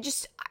 and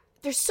just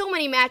there's so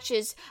many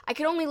matches. I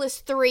could only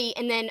list 3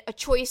 and then a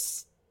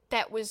choice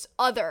that was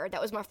my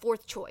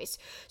 4th choice.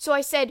 So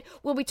I said,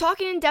 we'll be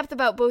talking in depth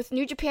about both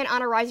New Japan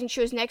Honor Rising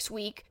shows next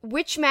week.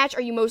 Which match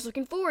are you most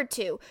looking forward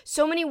to?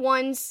 So many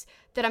ones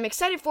that I'm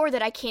excited for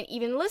that I can't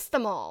even list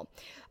them all.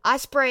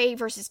 Ospreay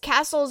versus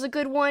Castle is a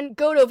good one.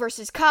 Goto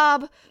versus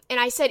Cobb. And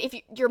I said, if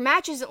your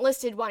match isn't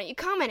listed, why don't you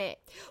comment it?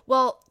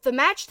 Well, the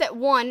match that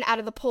won out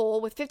of the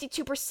poll with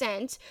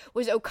 52%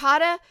 was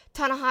Okada,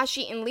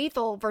 Tanahashi, and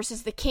Lethal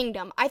versus The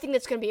Kingdom. I think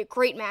that's going to be a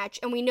great match,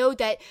 and we know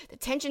that the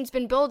tension's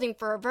been building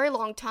for a very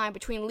long time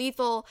between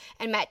Lethal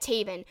and Matt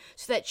Taven,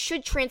 so that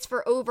should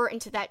transfer over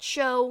into that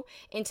show,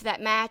 into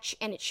that match,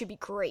 and it should be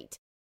great.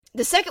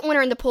 The second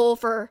winner in the poll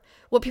for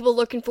what people are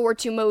looking forward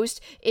to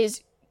most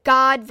is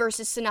God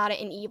versus Sonata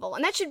and Evil.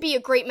 And that should be a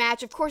great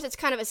match. Of course, it's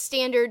kind of a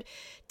standard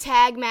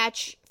tag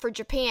match for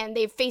Japan.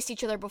 They've faced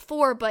each other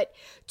before, but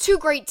 2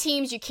 great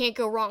teams, you can't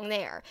go wrong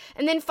there.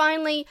 And then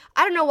finally,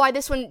 I don't know why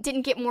this one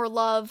didn't get more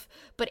love,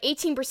 but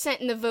 18%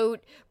 in the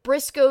vote,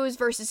 Briscoes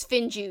versus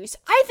Finjuice.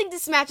 I think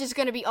this match is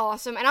going to be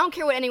awesome, and I don't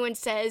care what anyone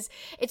says.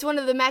 It's one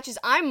of the matches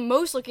I'm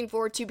most looking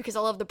forward to because I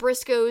love the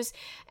Briscoes,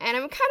 and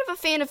I'm kind of a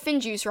fan of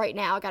Finjuice right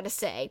now, I gotta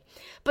say.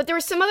 But there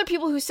were some other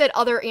people who said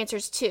other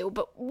answers too,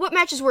 but what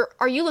matches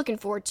are you looking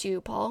forward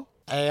to, Paul?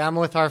 Hey, I'm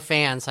with our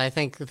fans. I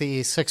think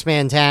the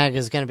six-man tag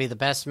is going to be the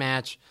best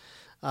match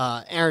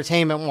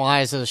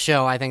entertainment-wise of the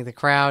show. I think the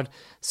crowd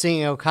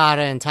seeing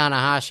Okada and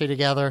Tanahashi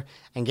together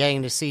and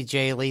getting to see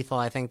Jay Lethal,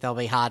 I think they'll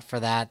be hot for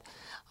that.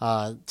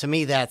 To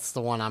me, that's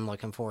the one I'm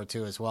looking forward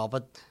to as well.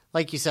 But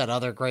like you said,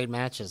 other great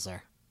matches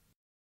there.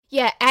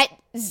 Yeah, at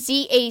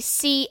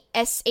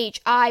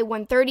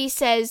ZACSHI130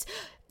 says,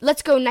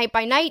 let's go night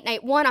by night.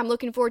 Night 1, I'm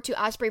looking forward to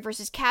Ospreay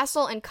versus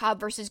Castle and Cobb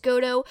versus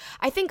Goto.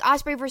 I think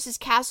Ospreay versus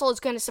Castle is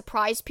going to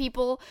surprise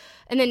people.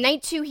 And then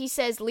night 2, he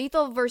says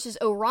Lethal versus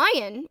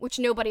Orion, which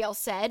nobody else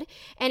said.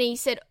 And he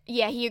said,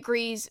 yeah, he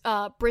agrees,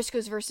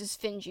 Briscoes versus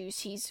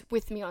Finjuice. He's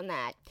with me on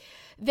that.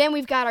 Then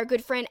we've got our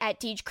good friend at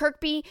Deej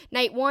Kirkby.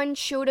 Night 1,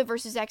 Shota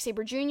versus Zack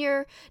Sabre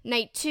Jr.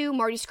 Night 2,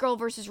 Marty Scurll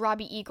versus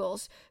Robbie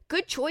Eagles.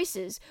 Good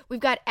choices.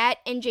 We've got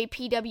at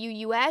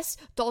NJPWUS,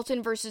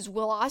 Dalton versus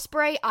Will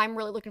Ospreay. I'm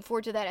really looking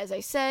forward to that, as I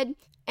said.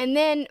 And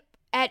then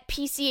at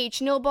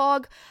PCH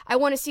Nilbog, I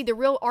want to see the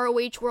real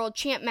ROH World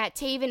Champ Matt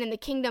Taven and the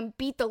Kingdom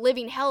beat the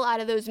living hell out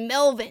of those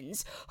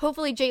Melvins.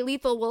 Hopefully Jay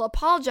Lethal will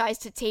apologize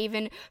to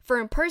Taven for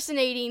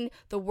impersonating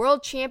the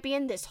world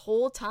champion this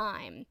whole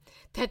time.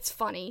 That's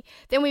funny.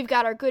 Then we've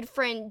got our good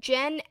friend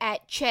Jen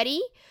at Chetty.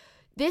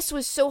 This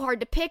was so hard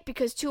to pick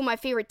because 2 of my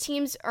favorite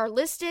teams are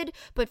listed,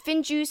 but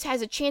Finjuice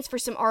has a chance for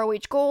some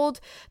ROH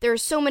gold. There are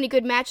so many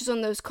good matches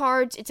on those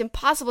cards, it's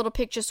impossible to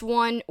pick just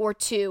 1 or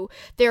 2.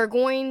 There are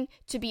going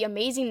to be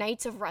amazing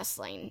nights of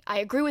wrestling. I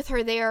agree with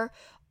her there,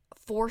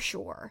 for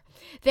sure.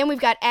 Then we've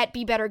got at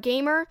Be Better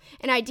Gamer.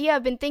 An idea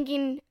I've been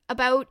thinking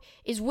about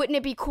is, wouldn't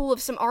it be cool if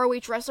some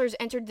ROH wrestlers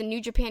entered the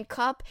New Japan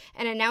Cup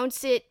and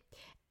announced it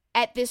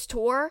at this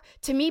tour?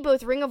 To me,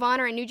 both Ring of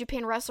Honor and New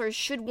Japan wrestlers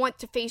should want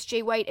to face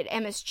Jay White at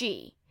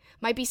MSG.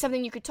 Might be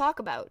something you could talk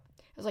about.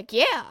 I was like,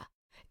 yeah.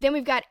 Then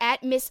we've got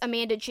at Miss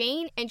Amanda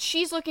Jane, and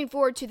she's looking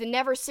forward to the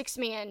Never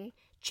Six-Man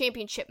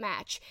Championship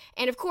match.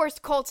 And of course,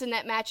 Colt's in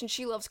that match, and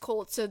she loves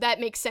Colt, so that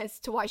makes sense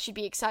to why she'd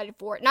be excited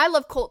for it. And I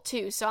love Colt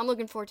too, so I'm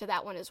looking forward to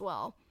that one as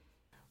well.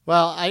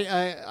 Well,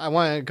 I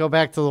want to go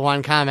back to the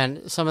one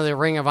comment. Some of the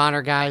Ring of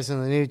Honor guys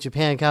in the New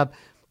Japan Cup,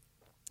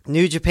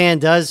 New Japan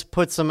does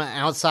put some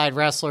outside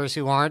wrestlers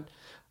who aren't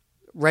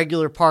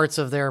regular parts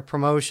of their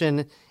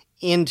promotion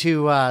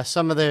into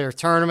some of their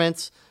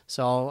tournaments,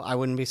 so I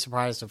wouldn't be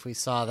surprised if we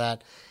saw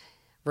that.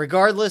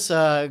 Regardless,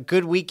 a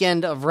good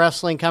weekend of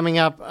wrestling coming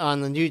up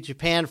on the New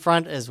Japan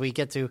front as we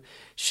get to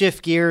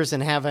shift gears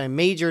and have a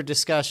major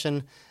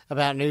discussion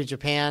about New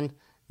Japan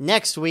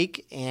next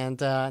week. And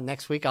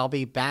next week I'll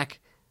be back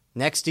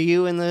next to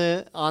you on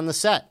the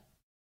set.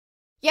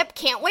 Yep,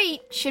 can't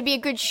wait. Should be a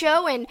good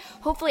show, and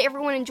hopefully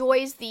everyone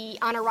enjoys the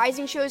Honor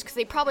Rising shows, because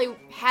they probably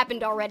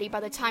happened already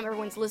by the time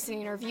everyone's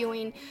listening or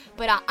viewing,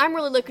 but I'm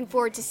really looking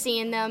forward to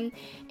seeing them,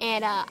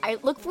 and I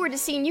look forward to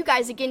seeing you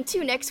guys again,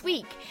 too, next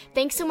week.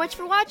 Thanks so much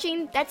for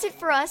watching. That's it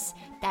for us.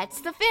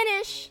 That's the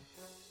finish.